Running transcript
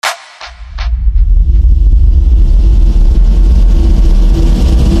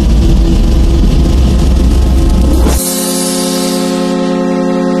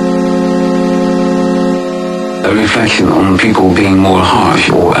reflection on people being more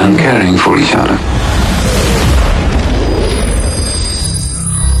harsh or uncaring for each other.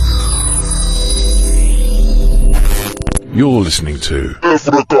 You're listening to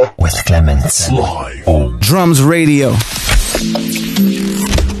Africa with Clements live on Drums Radio.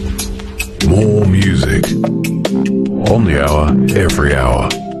 More music on the hour, every hour,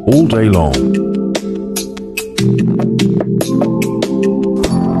 all day long.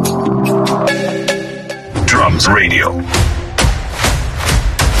 Drums Radio.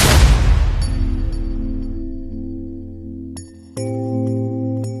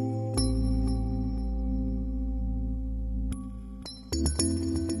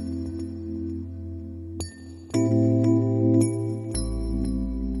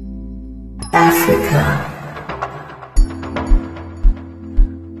 Africa.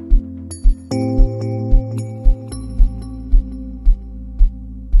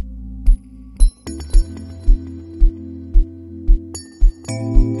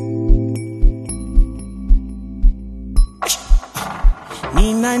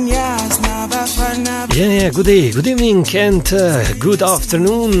 Yeah, good day, good evening, and good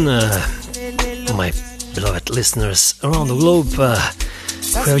afternoon, my beloved listeners around the globe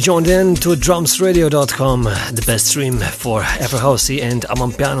who have joined in to drumsradio.com, the best stream for Afrohousey and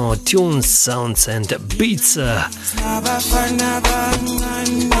Amapiano tunes, sounds, and beats.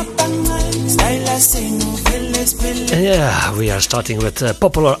 Yeah, we are starting with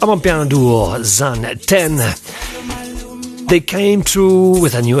popular Amapiano duo Zan 10. They came through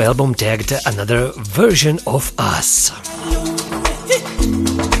with a new album tagged Another Version of Us.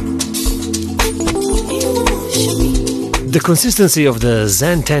 The consistency of the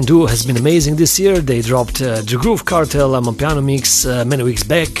Zan 10 duo has been amazing this year. They dropped the Groove Cartel Amapiano mix many weeks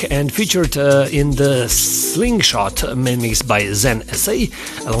back and featured in the Slingshot main mix by Zen SA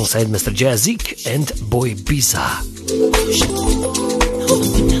alongside Mr. Jazzik and Boy Biza.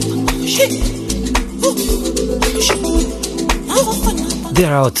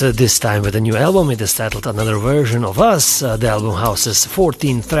 They're out this time with a new album. It is titled Another Version of Us. The album houses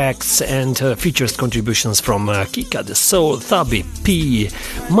 14 tracks and features contributions from Kika the Soul, Thabi P,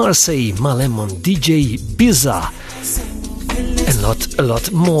 Marseille, Malemon, DJ Biza, and a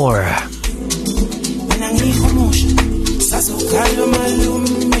lot more.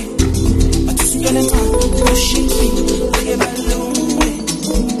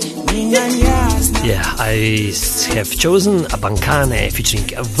 Yeah, I have chosen a Bankane featuring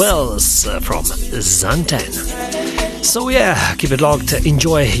Wells from Zan 10. So yeah, keep it locked,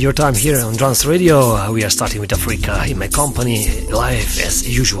 enjoy your time here on Drums Radio. We are starting with Africa in my company, live as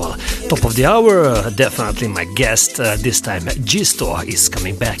usual. Top of the hour, definitely my guest this time, Gisto, is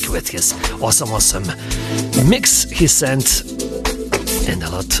coming back with his awesome mix he sent, and a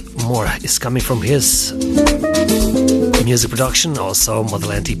lot more is coming from his music production. Also,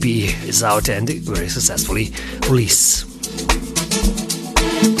 Motherland EP is out and very successfully released.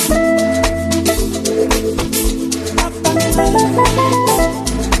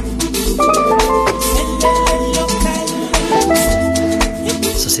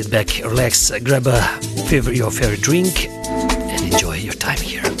 So sit back, relax, grab your favorite drink and enjoy your time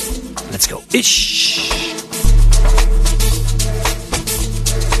here. Let's go. Ish!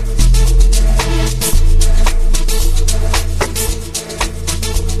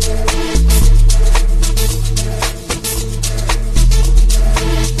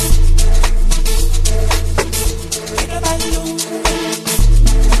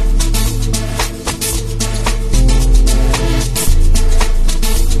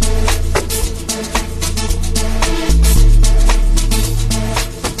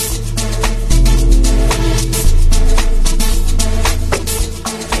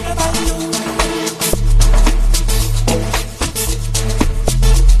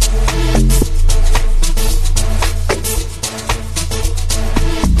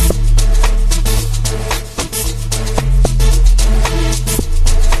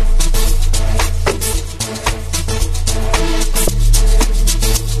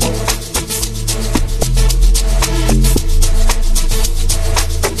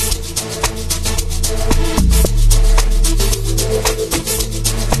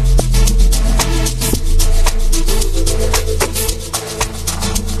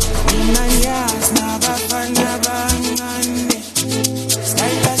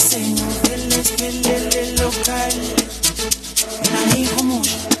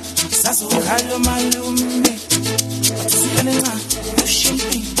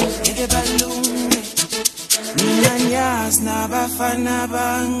 Bafana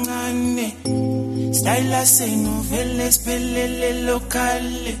bangane style senovele spelele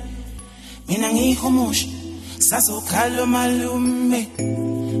lokale mina ngihumusha sazokhala malume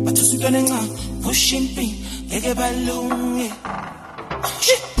bathi usintwana encane pusha impini ngeke balunge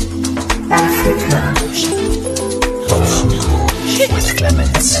with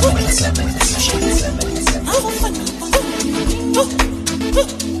Clements.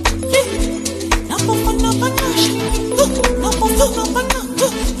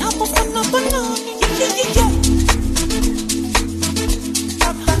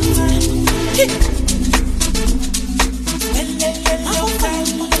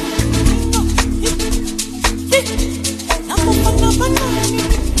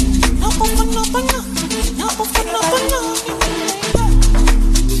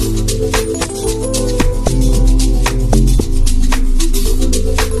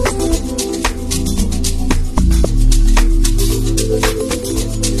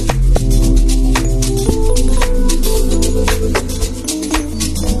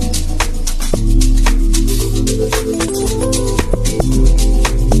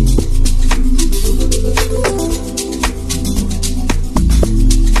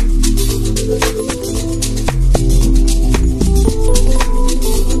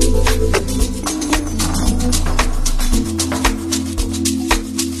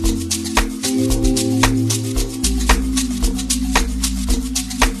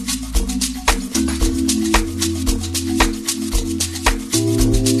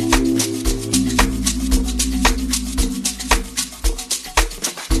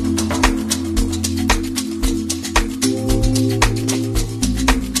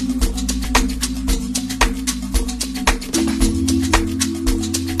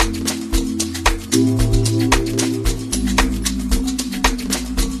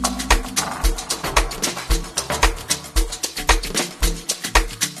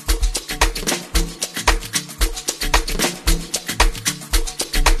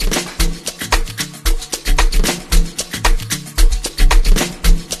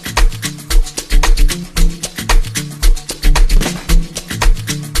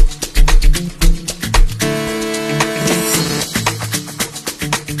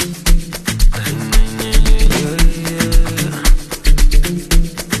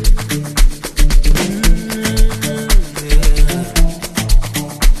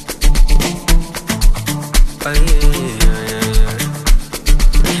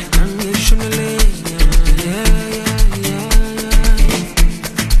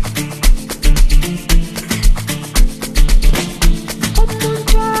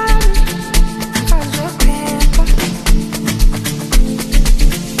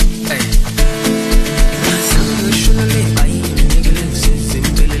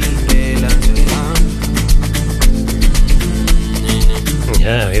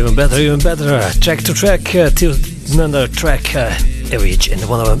 Even better, track to track, till another track, which and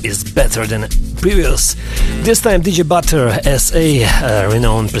one of them is better than previous. This time DJ Butter, as a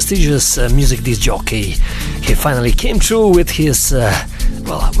renowned, prestigious music disc jockey, he finally came through with his,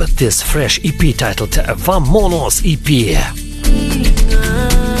 with this fresh EP titled Vamonos EP.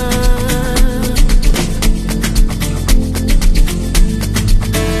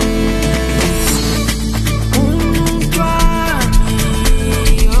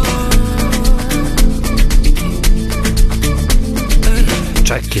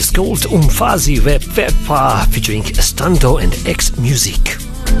 Track is called Umfazi Web Wepa featuring Stando and X Music.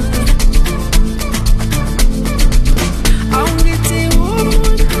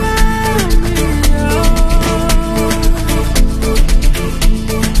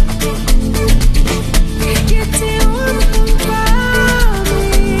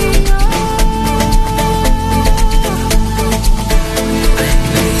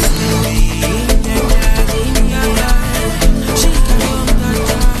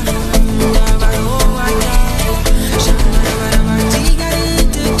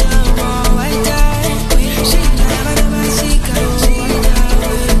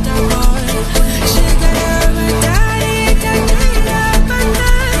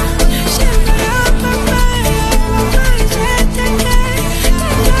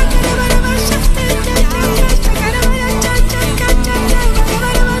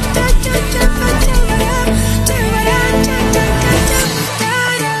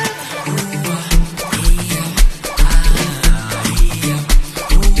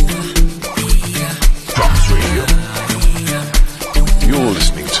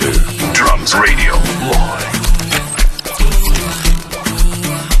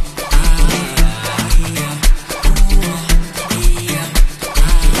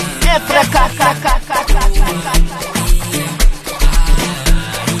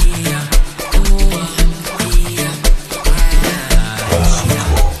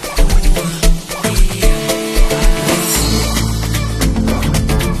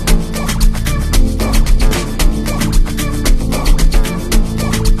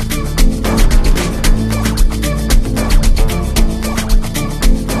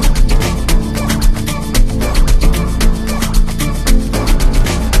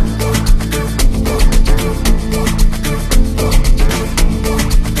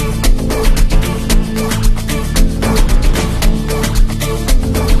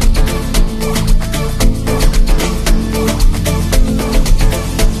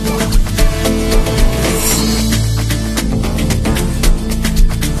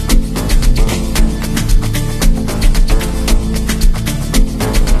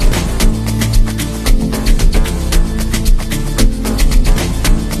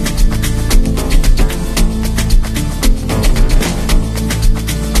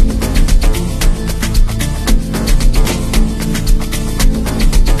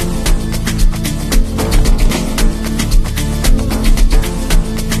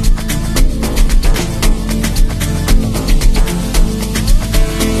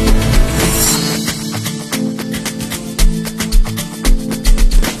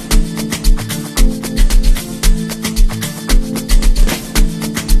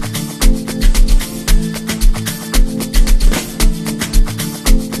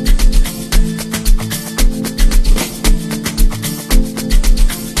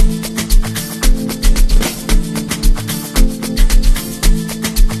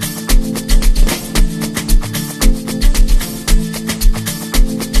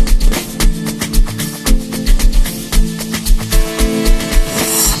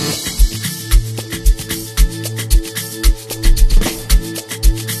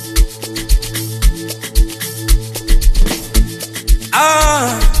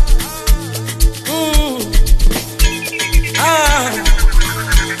 Ah, ah,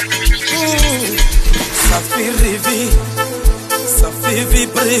 ça fait rêver, ça fait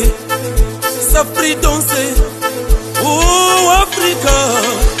vibrer, ça fait danser. Oh Africa,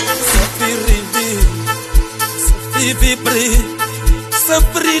 ça fait rêver, ça fait vibrer, ça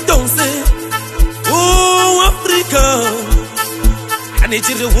fait danser. Oh Africa,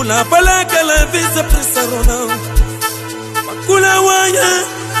 anijiri hula balaka la visa presarona. Kula waya,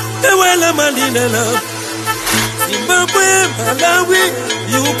 ewala malinela. Zimbabwe, Malawi,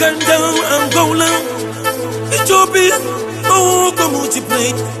 Uganda, Angola, Ethiopia, oh komuti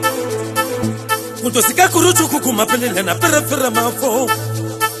play. Muto sika kuruchu kukuma pelele na perefera mafo.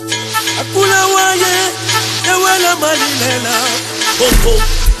 Akula waya, ewala malinela. Oh.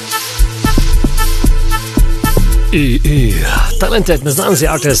 Talented Mzansi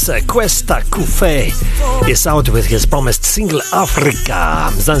artist Questa Kufé is out with his promised single Africa.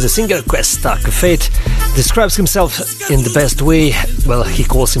 Mzansi singer Questa Kufé describes himself in the best way. Well, he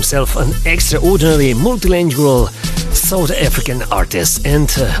calls himself an extraordinary multilingual South African artist, and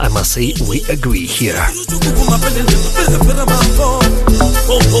I must say we agree here.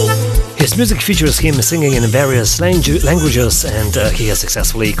 His music features him singing in various languages, and he has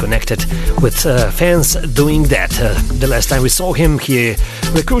successfully connected with fans doing that. The last time we saw him, he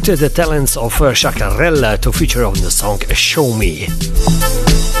recruited the talents of Chacarella to feature on the song Show Me.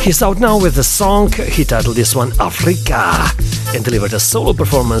 He's out now with the song, he titled this one Africa, and delivered a solo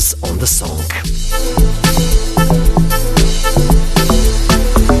performance on the song.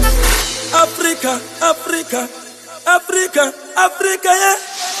 Africa, Africa, Africa, Africa, yeah.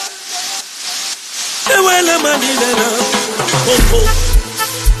 Ewele manilena, oh oh.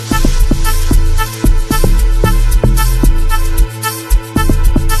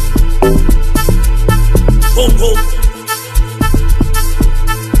 Oh oh.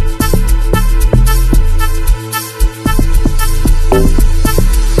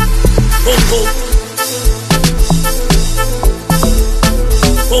 Oh oh.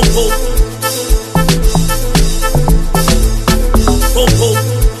 Oh oh. Oh oh.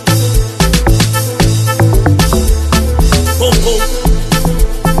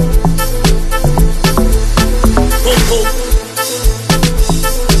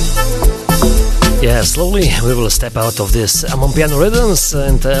 Yeah, slowly we will step out of this Amampiano rhythms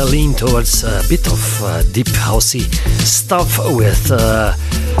and lean towards a bit of deep housey stuff with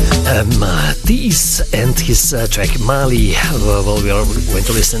Tees and his track Mali. Well, we are going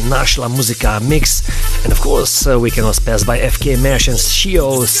to listen Nashla Musica mix, and of course we cannot pass by FK Merchant's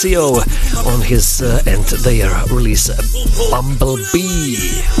Shio Seo on his and their release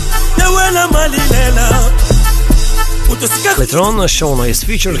Bumblebee. Later on, Shona is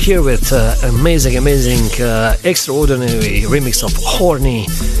featured here with amazing, extraordinary remix of Horny.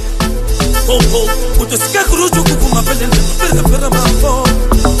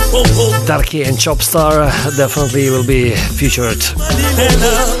 Darky and Chopstar definitely will be featured.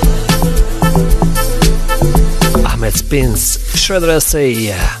 Ahmed Spins, Shredder SA,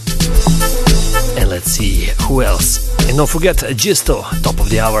 and let's see who else. And don't forget Gisto, top of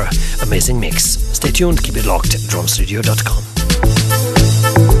the hour, amazing mix. Stay tuned, keep it locked, drumstudio.com.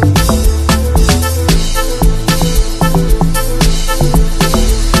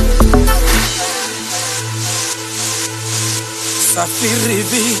 Ça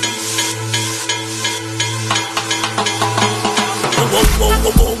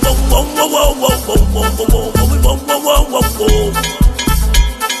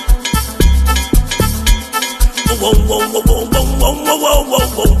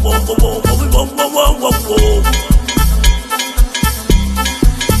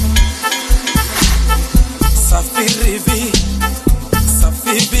fait rêver, ça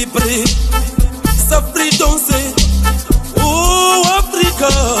fait vibrer, ça fait danser. Oh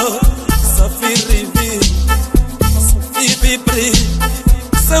Africa, ça fait rêver, ça fait vibrer,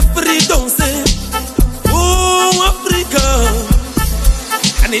 ça fait danser. Oh Africa,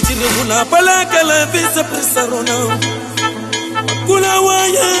 anijiri hula balaka la visa presarona. Kula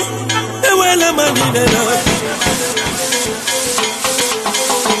waya, ewele manilena.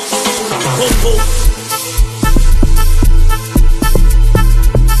 Oh oh.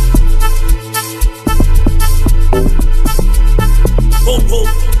 Oh oh.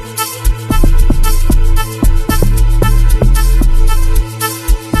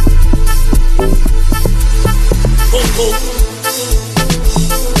 Oh oh.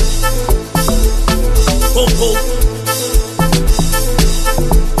 Oh oh.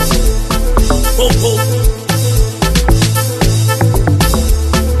 Oh oh.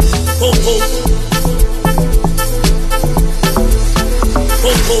 Oh oh.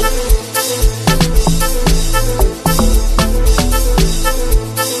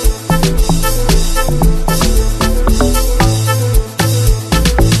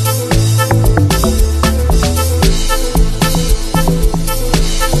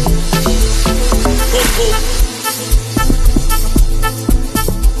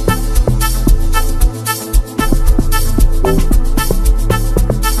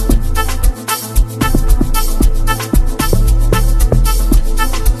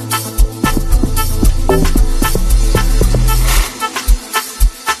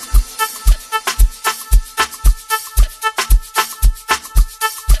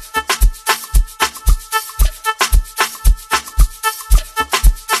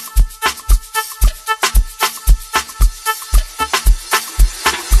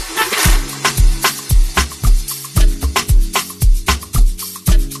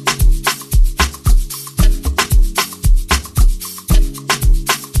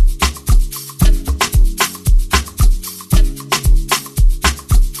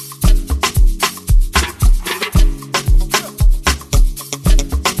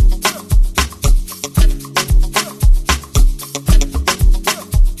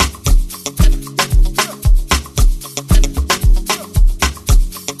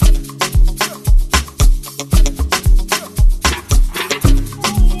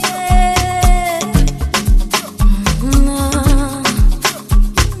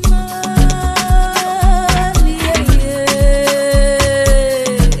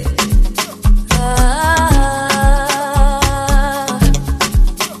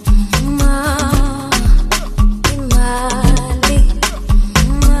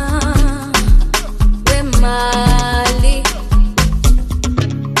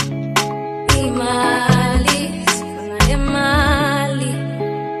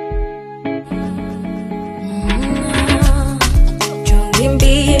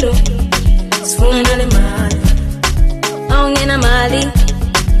 mali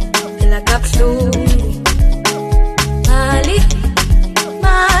phela kabuhlungu mali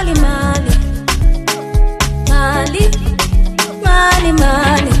mali mali mali mali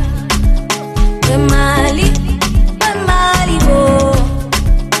mali mali mali bo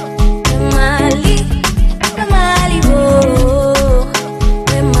mali mali bo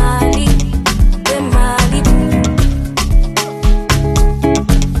mali mali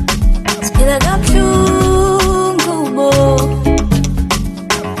phela kabuhlungu bo.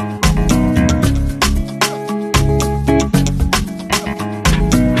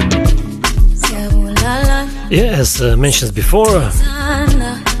 Yes, mentioned before,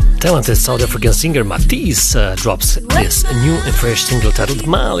 talented South African singer Matisse drops this new and fresh single titled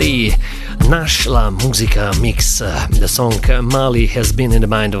Mali. Nash La Musica Mix. The song Mali has been in the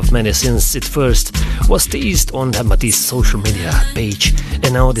mind of many since it first was teased on the Matisse social media page,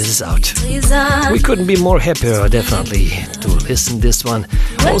 and now this is out. We couldn't be more happier, definitely, to listen to this one.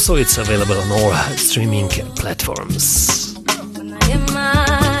 Also, it's available on all streaming platforms.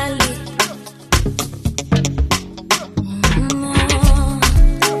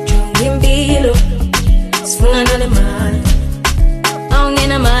 Impilo sifuna nale mali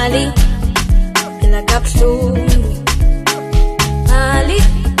awungena mali phela kabuhlungu mali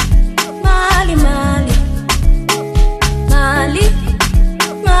mali mali mali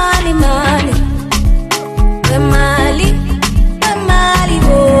mali mali mali mali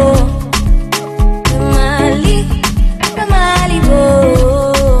bo mali mali bo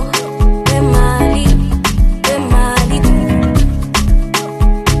mali mali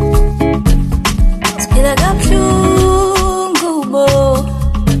phela kabuhlungu bo.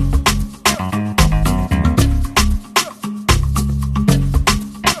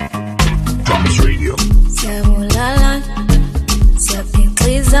 Drums Radio. Siyabulala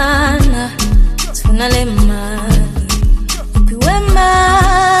siyaphithizana sifuna le mali uphiwe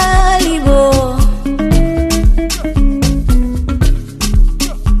mali bo.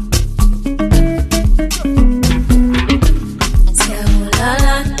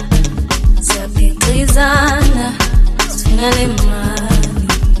 Siyabulala siyaphithizana sifuna le mali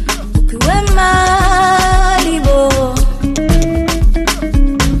uphiwe mali bo.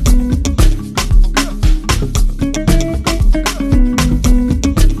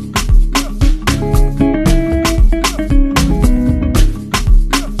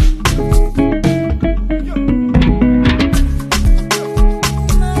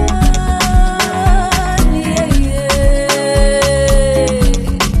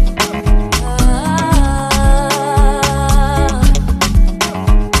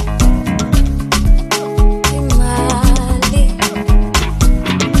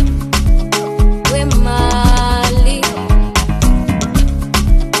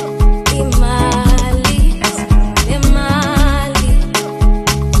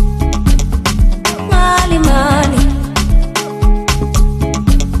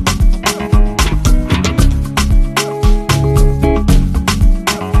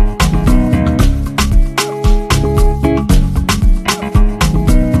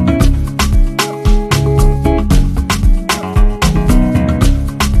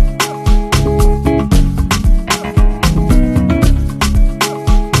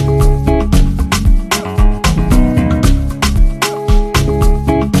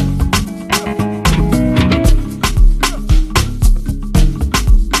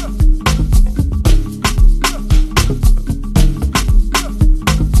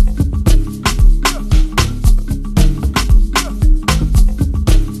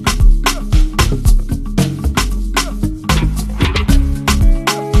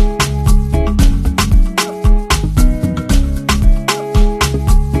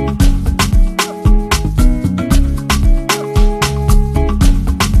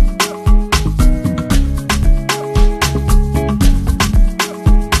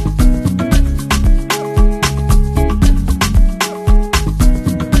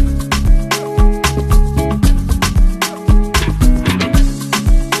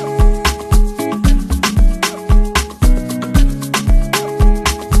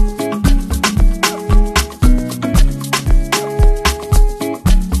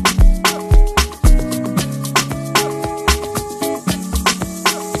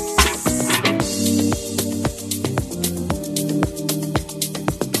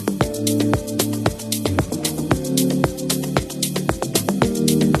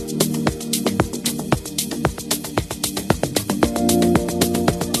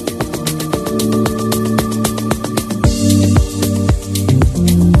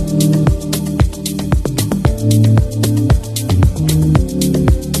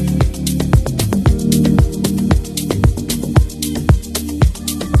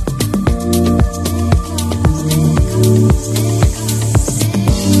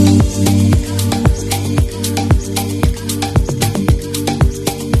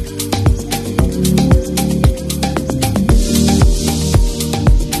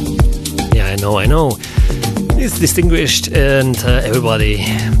 distinguished, and everybody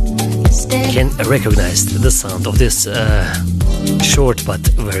can recognize the sound of this short but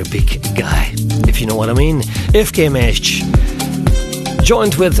very big guy, if you know what I mean. FKMH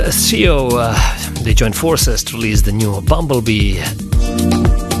joined with CEO, they joined forces to release the new Bumblebee.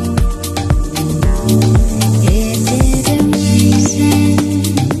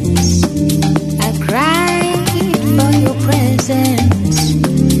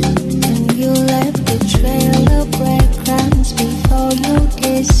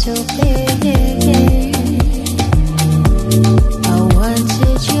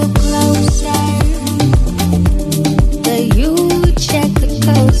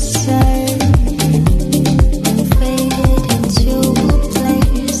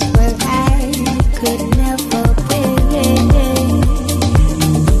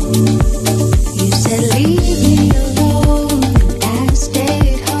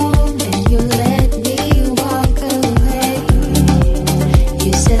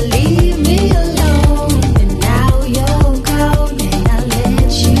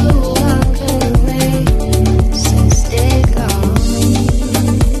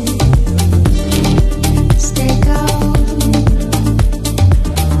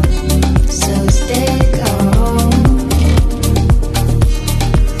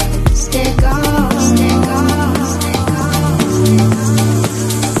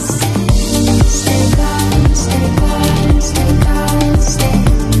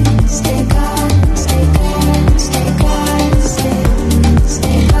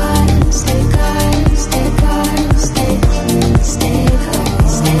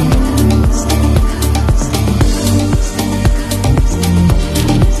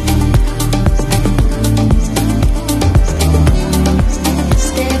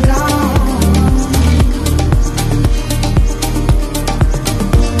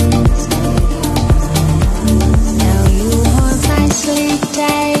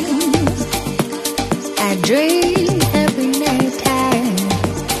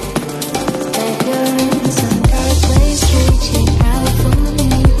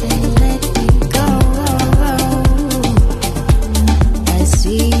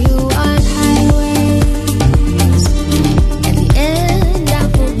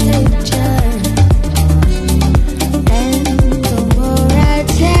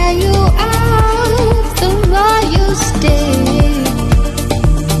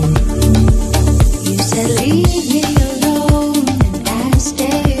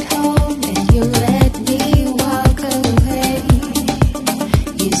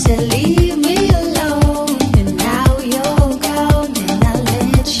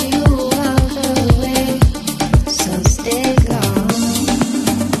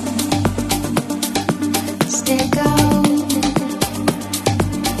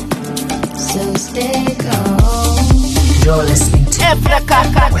 You're listening to Africa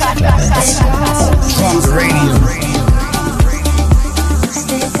with Clemens. Drums Radio.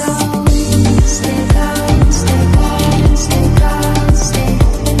 Stay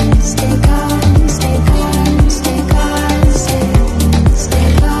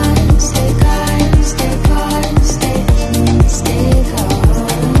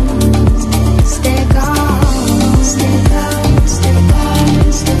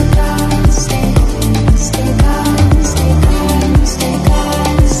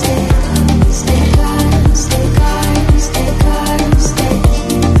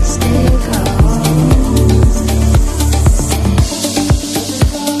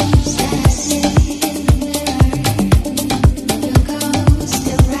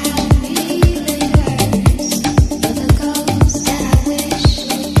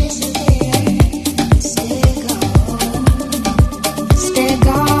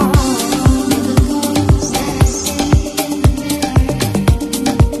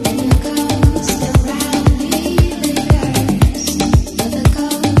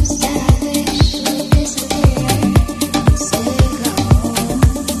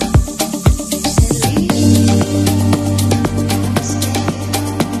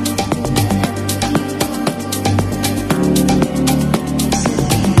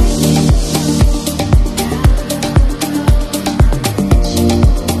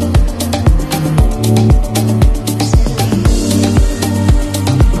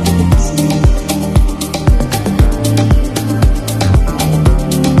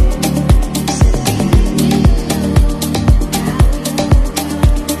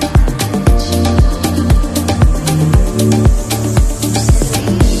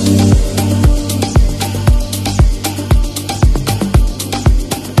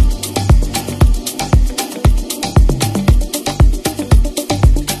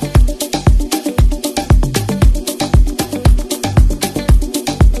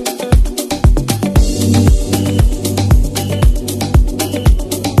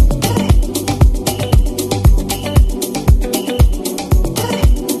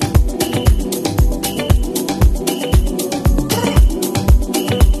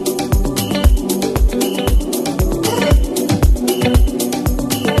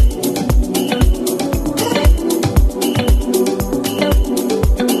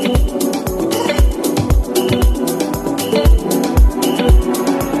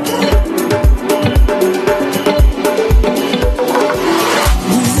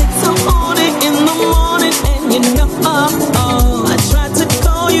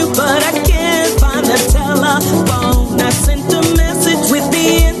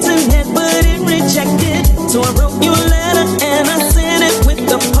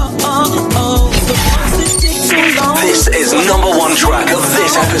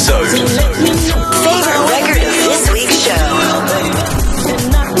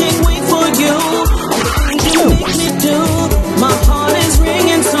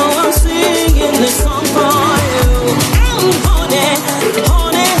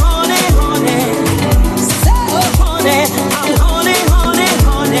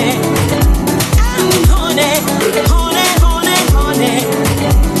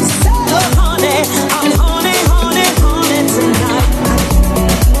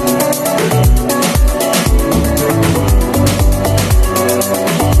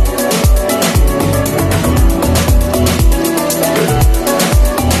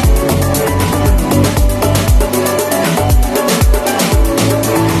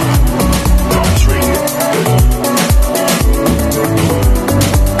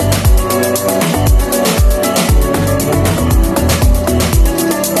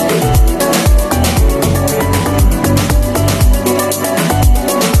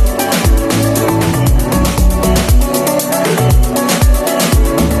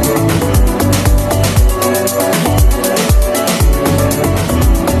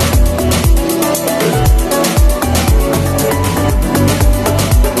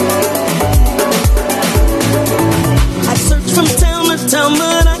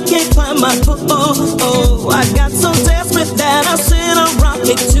I can't find my I got so desperate that I sent a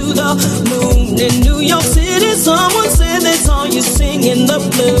rocket to the moon. In New York City, someone said they saw you singing the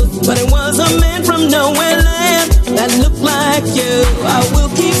blues, but it was a man from nowhere land that looked like you. I will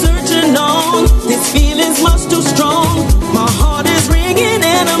keep searching on. This feeling's much too strong. My heart is ringing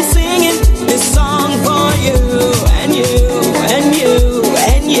and I'm singing this song for you and you and you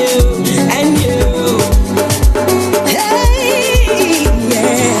and you and you. Hey,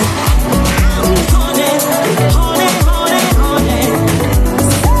 yeah. I'm honey, honey, honey, honey.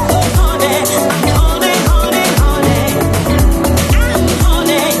 So honey, I'm honey, honey, honey. I'm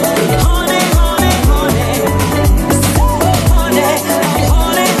honey, honey, honey, honey. So honey, I'm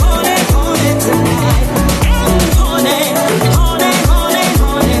honey, honey, honey tonight. I'm honey, honey, honey,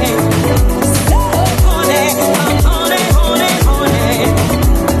 honey. So honey, I'm honey, honey, honey.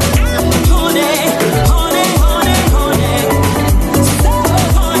 I'm honey, honey, honey, honey. So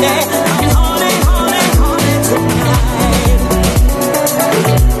honey, I'm honey, honey, honey tonight.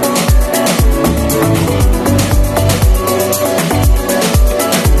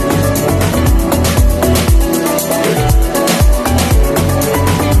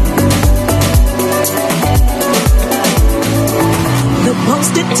 The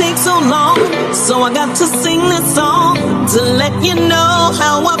post it takes so long, so I got to sing this song to let you know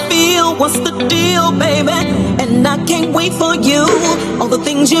how I feel. What's the deal, baby? And I can't wait for you. All the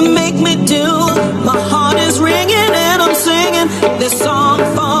things you make me do. My heart is ringing and I'm singing this song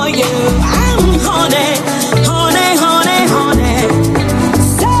for you. I'm honey, honey, honey, honey.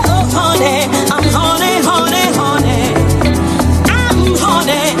 So honey, I'm honey, honey, honey. I'm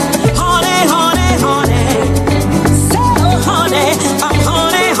honey, honey, honey, honey. So honey, I'm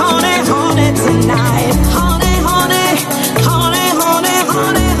honey, honey, honey tonight. Honey, honey, honey, honey,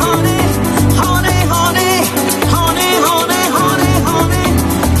 honey, honey. Honey, honey, honey, honey, honey,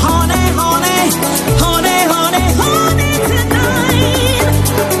 honey. Honey, honey, honey, honey, honey tonight.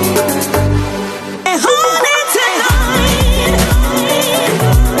 And honey tonight.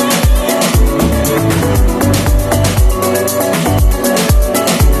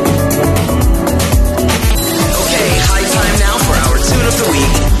 Okay, high time now for our tune of the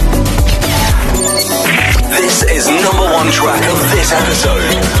week. This is number one track of this episode.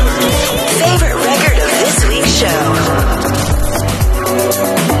 Favorite record of this week's show.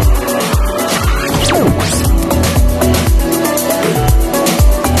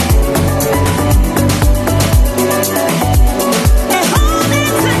 And honey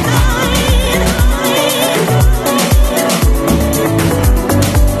tonight.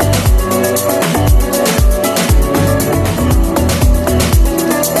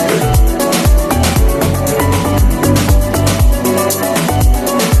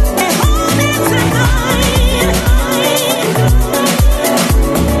 And honey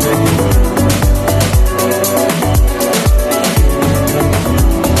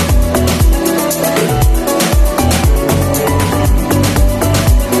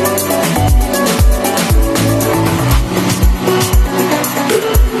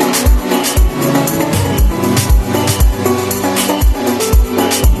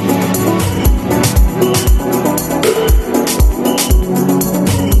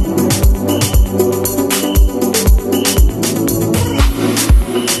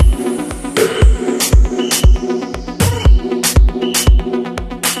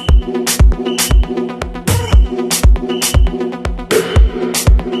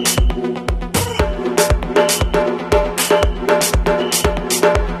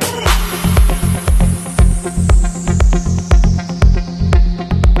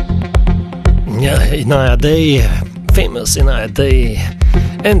Inaya Day, famous Inaya Day,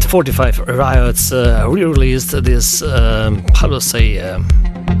 and 45 Riots re-released this, how to say,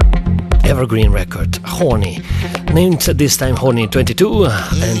 evergreen record, Horny. Named this time Horny 22,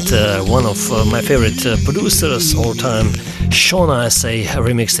 and one of my favorite producers all time, Shauna Essay,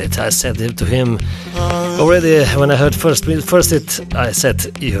 remixed it. I said it to him already when I heard first it. I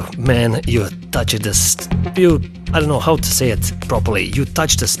said, "You man, you touched this. I don't know how to say it properly. You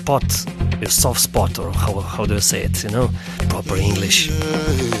touched the spot, your soft spot, or how do you say it? You know, proper English.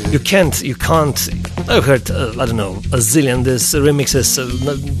 You can't. I've heard I don't know a zillion these remixes.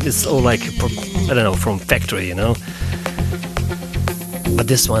 It's all like I don't know from factory, you know. But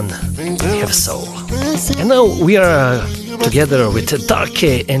this one have soul. And now we are together with Dark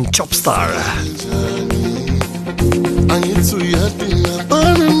K and Chopstar.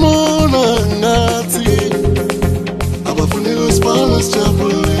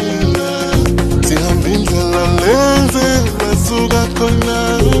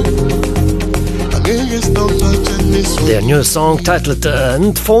 Their new song titled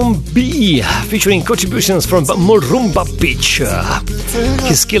Nthom B, featuring contributions from Murumba Beach.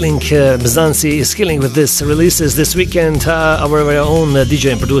 He's killing, Mzansi is killing with this releases this weekend. Our very own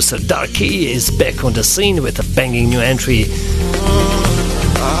DJ and producer Darky is back on the scene with a banging new entry.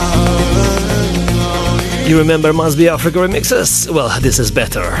 You remember Must Be Africa remixes? Well, this is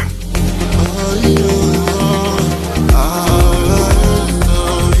better.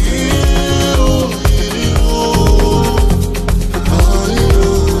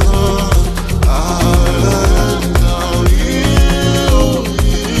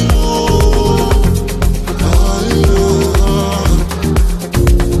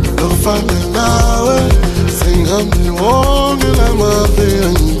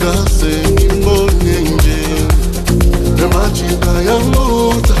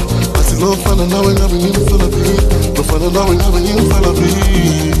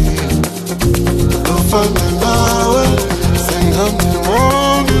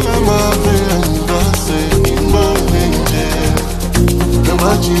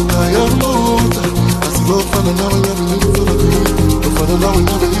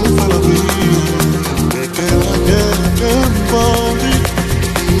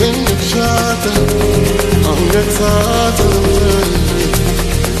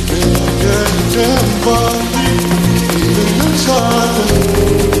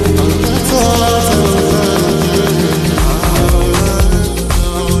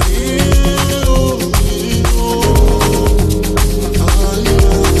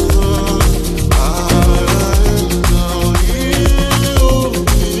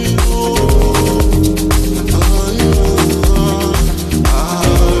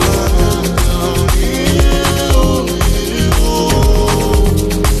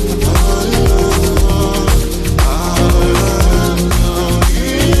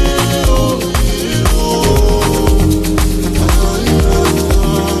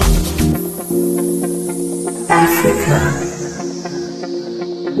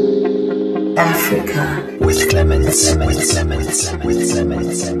 Africa with Clemens. Oh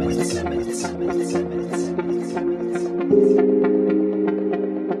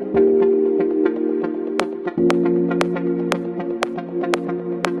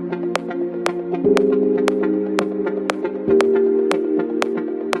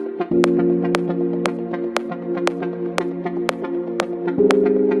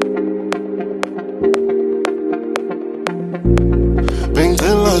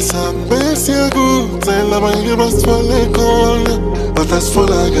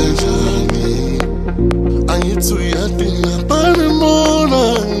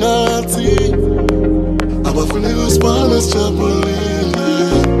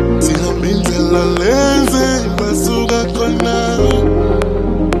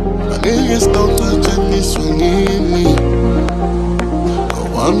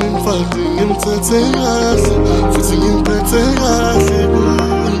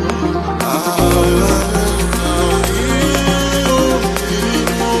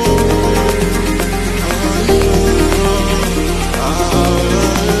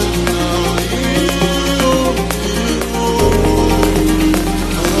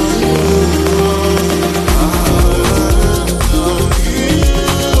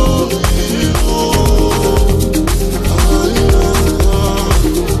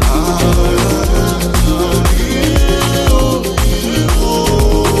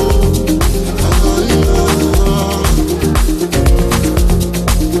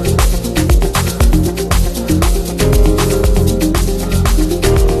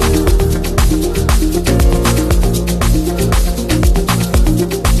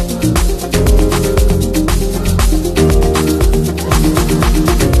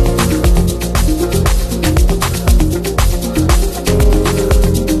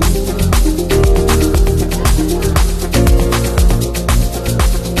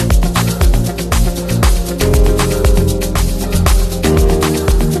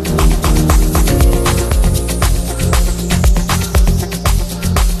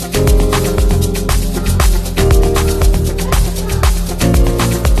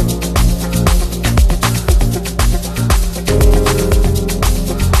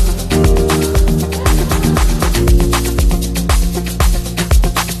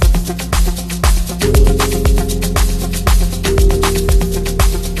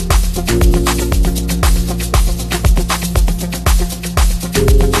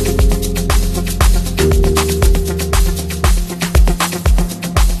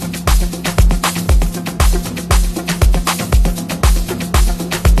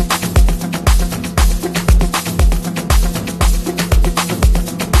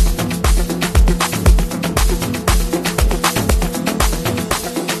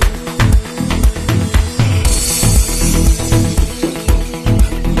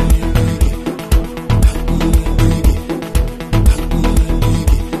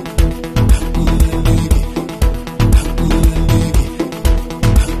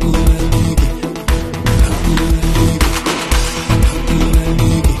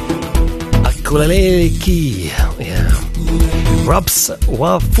Akulaleki. Yeah. Raps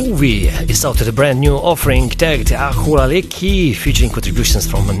Wafuvi is out with a brand new offering tagged Akulaleki, featuring contributions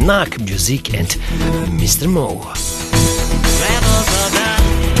from Nak Music and Mr. Mo.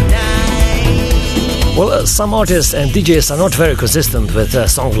 Well, some artists and DJs are not very consistent with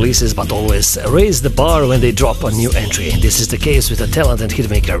song releases, but always raise the bar when they drop a new entry. This is the case with the talented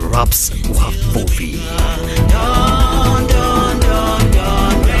hitmaker Raps Wafuvi.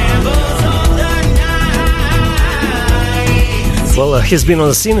 Well, he's been on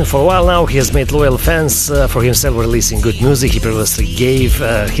the scene for a while now. He has made loyal fans for himself releasing good music. He previously gave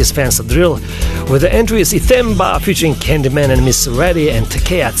his fans a drill with the entries Itemba featuring Candyman and Miss Ready, and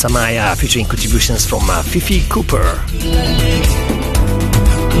Takea Tsamaya featuring contributions from Fifi Cooper.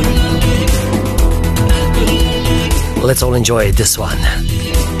 Let's all enjoy this one.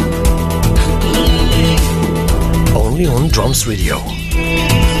 Only on Drums Radio.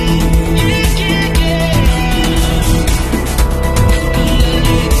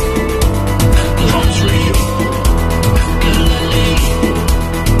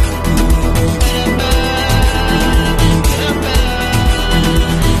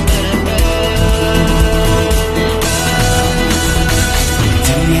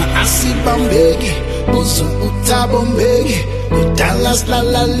 Bombegi, uzo utabombegi, udalas la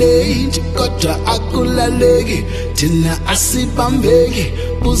la lady, kodwa akulaleki. Thina asibambeki,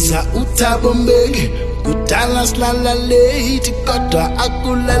 uza utabombegi, udalas la la lady, kodwa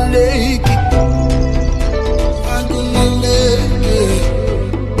akulaleki.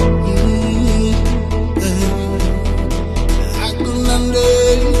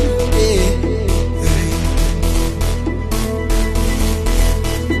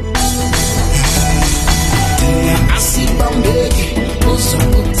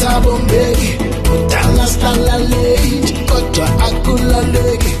 Bombegi, udalas la la lady, kodwa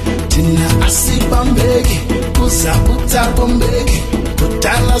akulaleki. Thina asibambeki, uza utabombeki,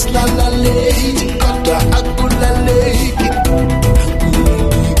 udalas la la lady, kodwa akulaleki.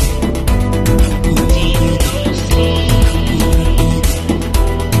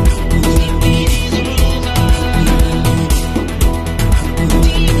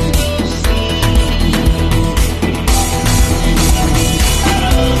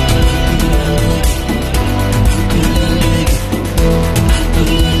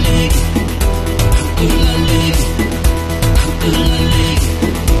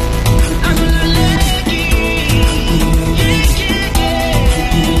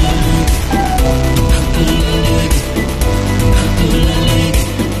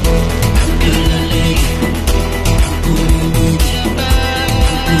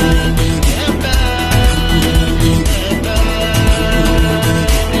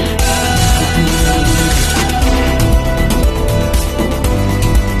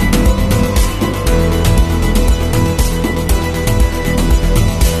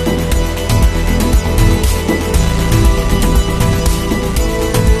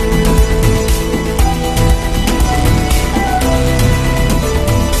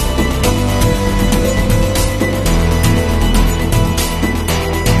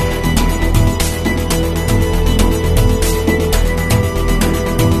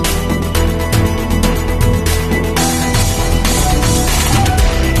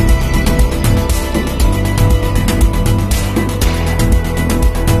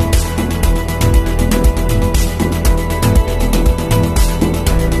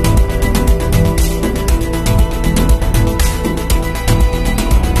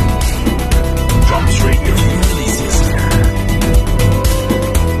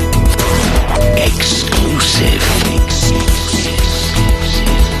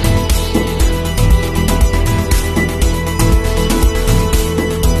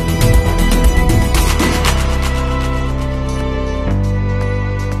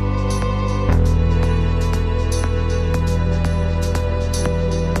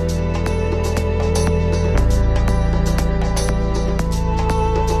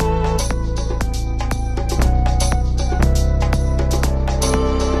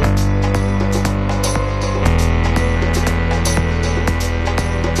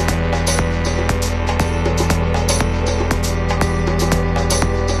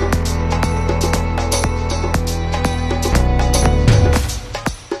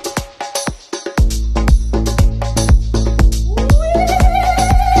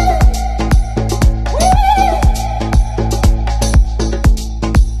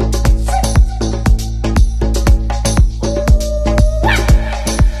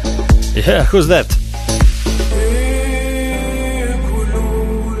 Yeah, who's that?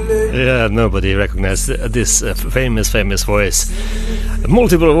 Yeah, nobody recognized this famous voice.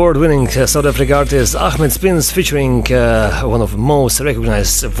 Multiple award-winning South African artist Ahmed Spins featuring one of the most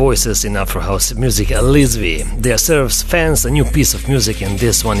recognized voices in Afro House music, Lizzy. They serves fans a new piece of music, and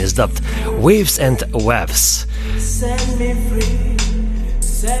this one is dubbed Waves and Waves.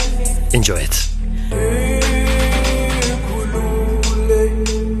 Enjoy it.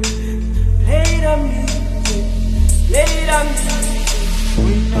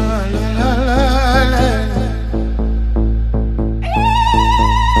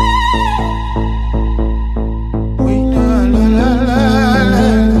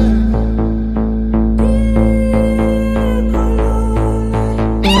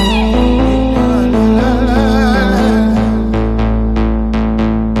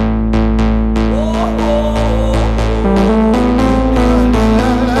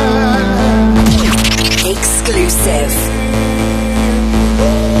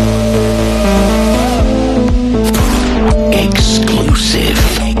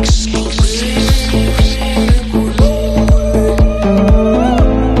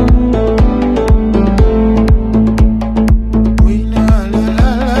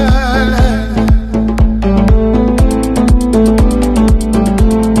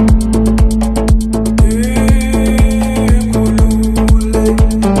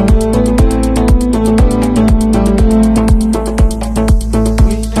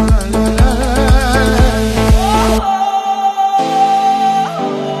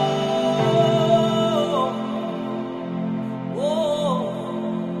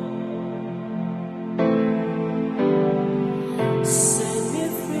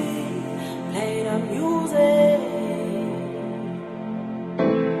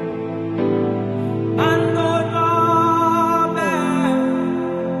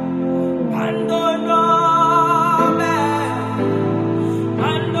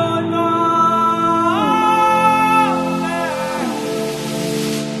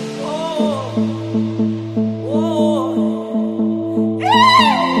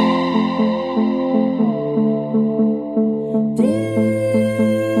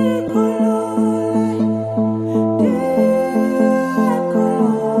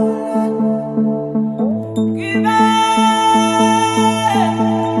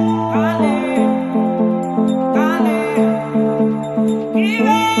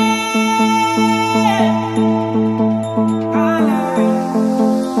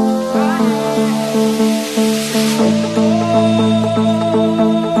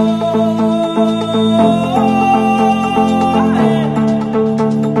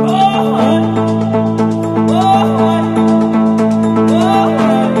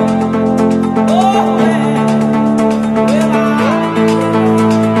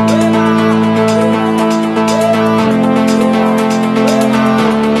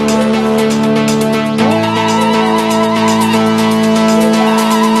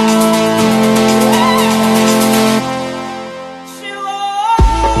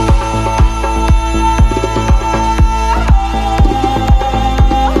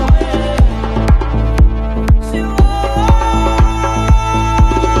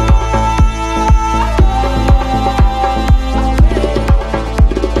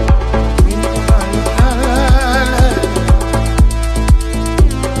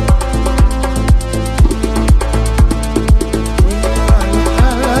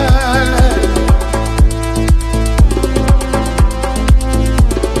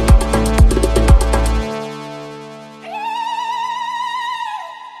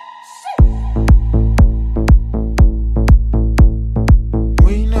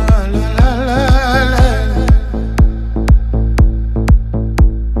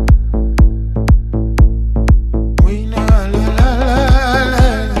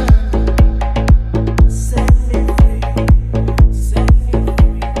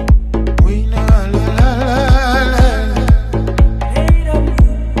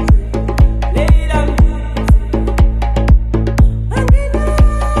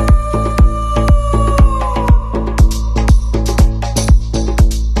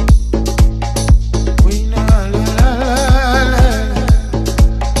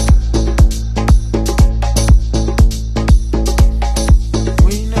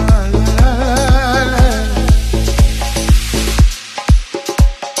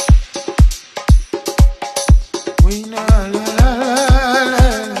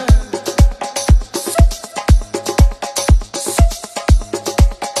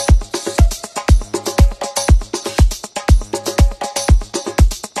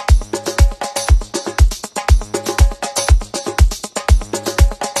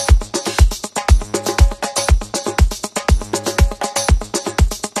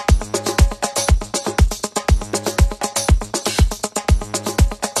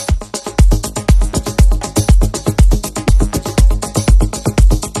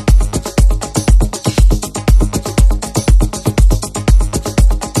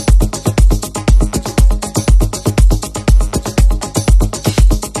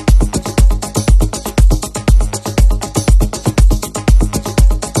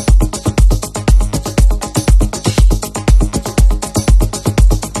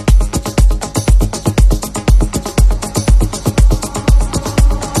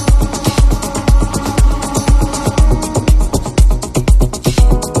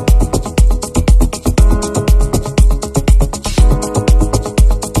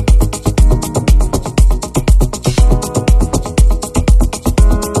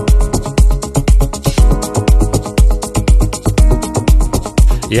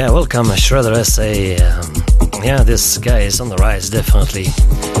 Yeah, welcome Shredder SA. Yeah, this guy is on the rise, definitely.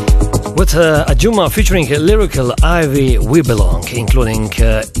 With Ajuma featuring lyrical Ivy We Belong, including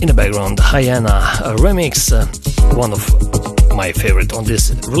in the background Hyena remix, one of my favorite on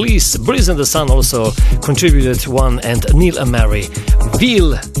this release. Breeze and the Sun also contributed one, and Neil and Mary,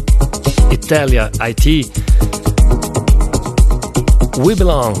 Ville Italia IT. We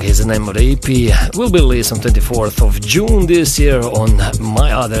Belong is the name of the EP. Will be released on 24th of June this year on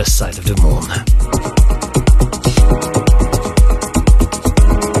My Other Side of the Moon.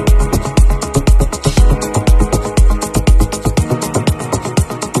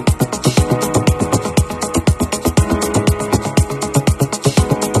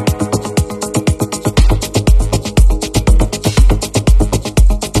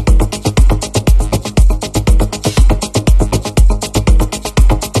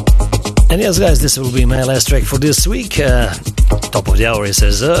 And yes, guys, this will be my last track for this week. Top of the hour is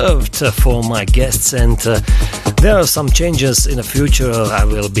reserved for my guests, and there are some changes in the future. I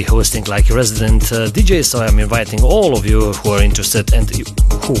will be hosting like a resident DJ, so I'm inviting all of you who are interested and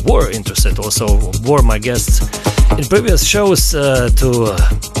who were interested, also were my guests in previous shows, to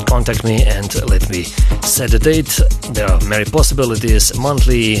contact me and let me set a date. There are many possibilities: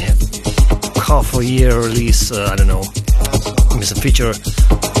 monthly, half a year release, I don't know, miss a feature.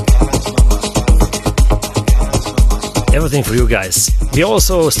 Everything for you guys. We're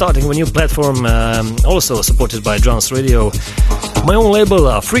also starting a new platform, also supported by Drums Radio. My own label,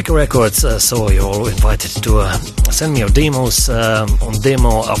 Africa Records, so you're all invited to send me your demos on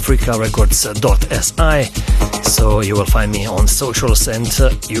demoafricarecords.si. So you will find me on socials, and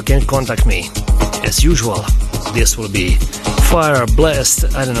you can contact me as usual. This will be fire blast,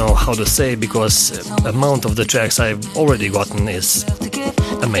 I don't know how to say, because the amount of the tracks I've already gotten is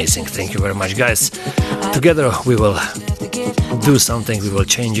amazing. Thank you very much, guys. Together we will do something, we will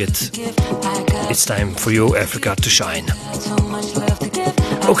change it. It's time for you, Africa, to shine.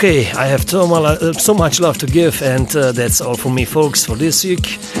 Okay, I have so much love to give, and that's all for me, folks, for this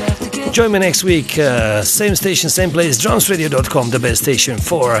week. Join me next week, same station, same place, drumsradio.com, the best station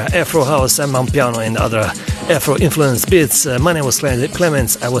for Afro House and Piano and other Afro influenced beats. My name was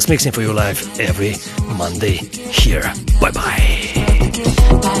Clemens. I was mixing for you live every Monday here. Bye bye.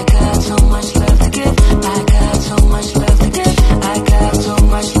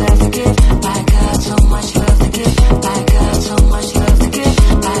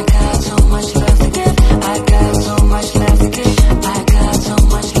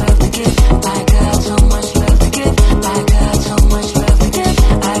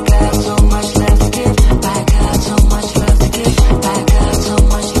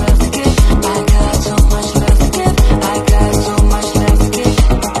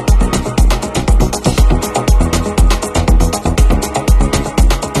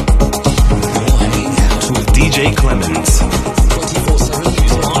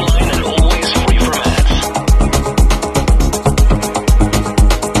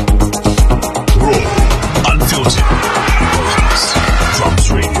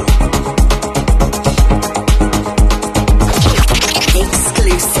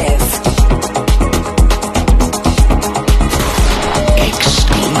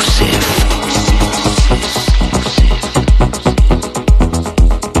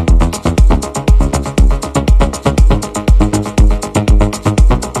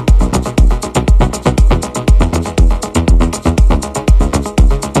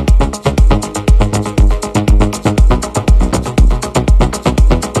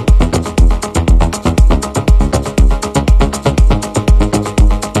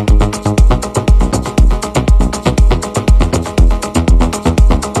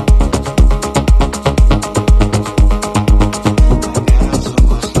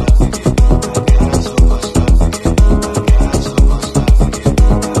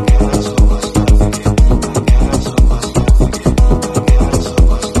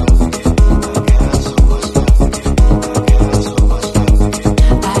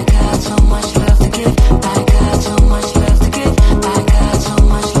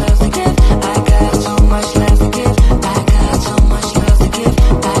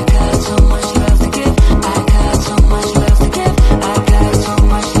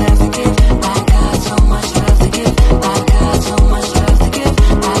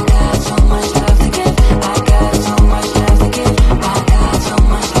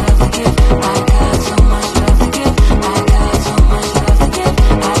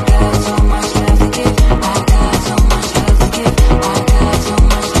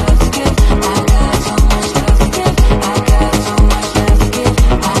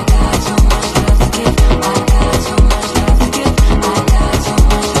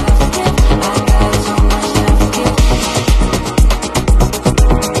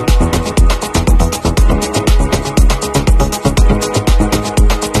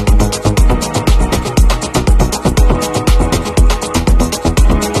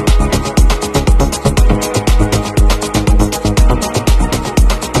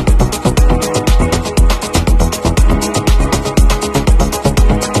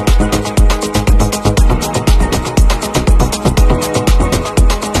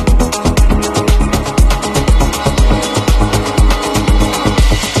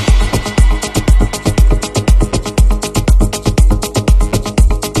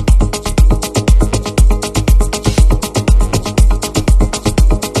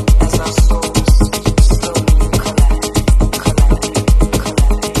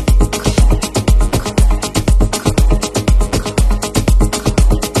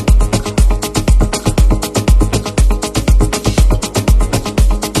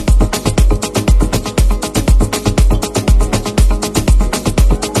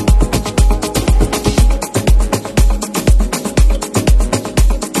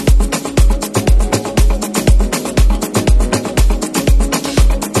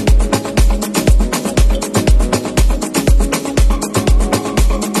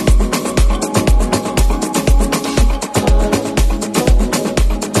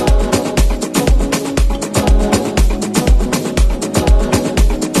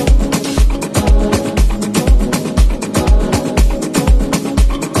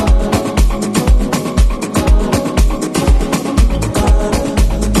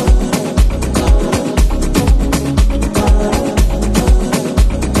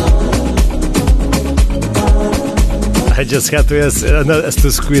 just had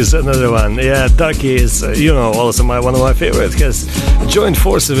to squeeze another one. Yeah, Ducky is, also one of my favorite. Has joined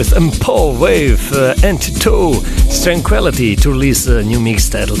forces with Paul Wave and Toe Tranquility to release a new mix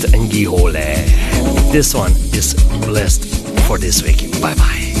titled Angihole. This one is blessed for this week. Bye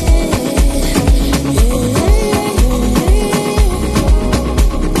bye.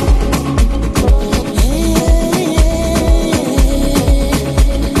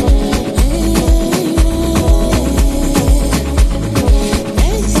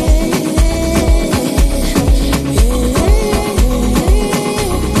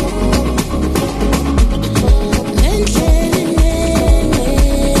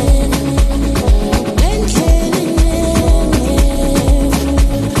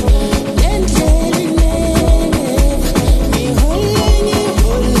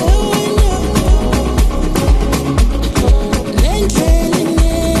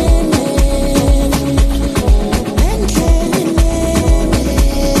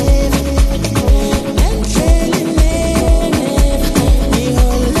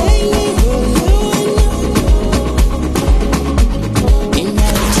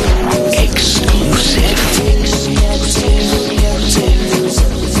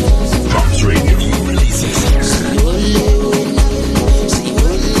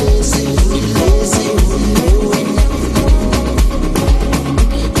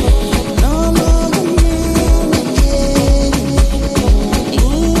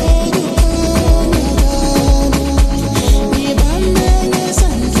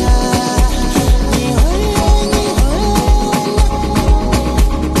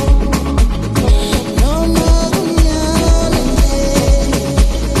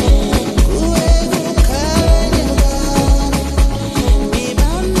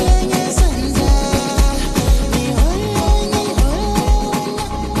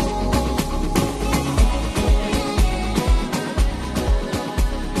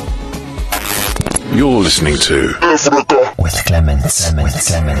 You're listening to Africa with Clements.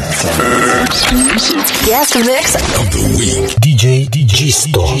 Guest mix of the week. DJ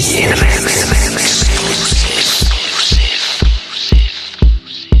Sto.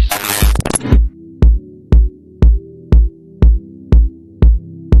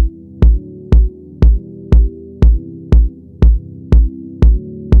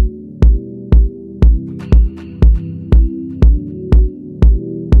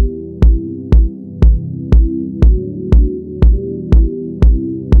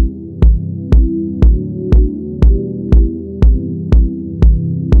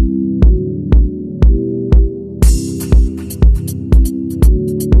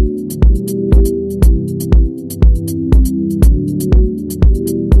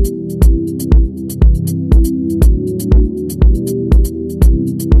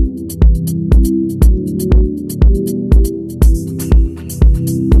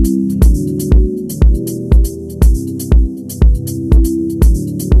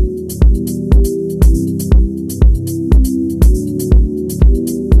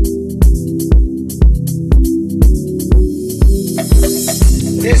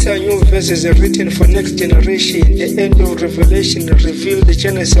 Verses are written for next generation. The end of Revelation revealed the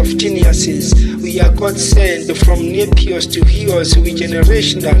genesis of geniuses. We are God sent from Nepios to Hios. We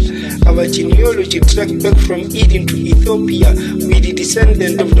generational. Our genealogy tracked back from Eden to Ethiopia. We the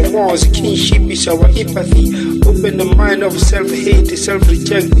descendant of the Moors. Kinship is our empathy. Open the mind of self-hate,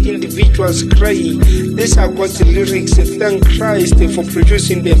 self-reject, individuals crying. These are God's lyrics. Thank Christ for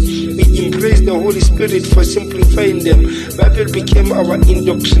producing them. We embrace the Holy Spirit for simplifying them. Bible became our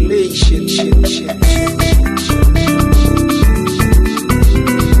indoctrination.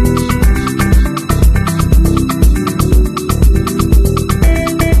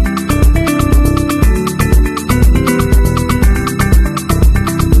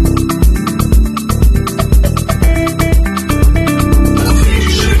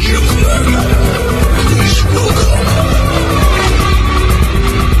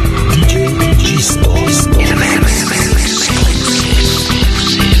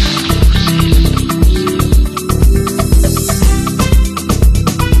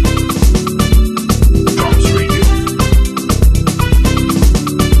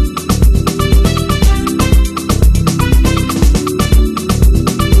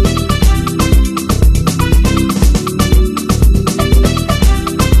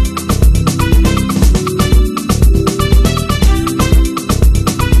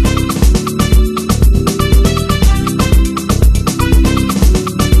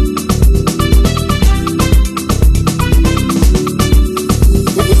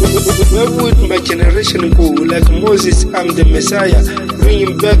 generation go. Like Moses, I'm the Messiah.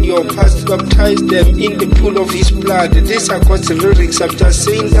 Bring back your past, baptize them in the pool of his blood. These are God's lyrics, I'm just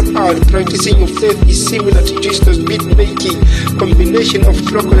saying them out. Practicing your faith is similar to Jesus' beat making. Combination of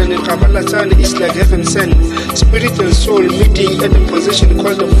crocodile and Kabbalah is like heaven sent. Spirit and soul meeting at the position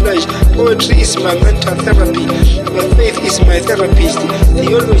called the flesh. Poetry is my mental therapy. My faith is my therapist.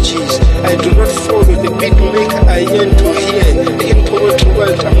 Theologies, I do not follow. The beat maker I yearn to hear. In poetry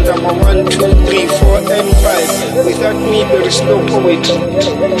world, I'm number 1, 2, 3, 4, and 5. Without me, there is no poetry.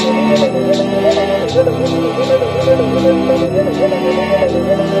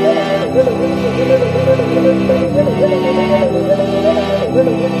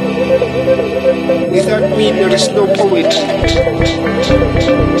 Without me, there is no poetry.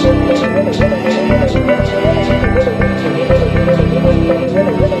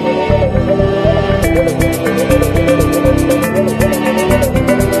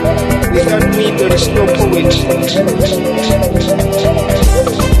 Without me, there is no poetry.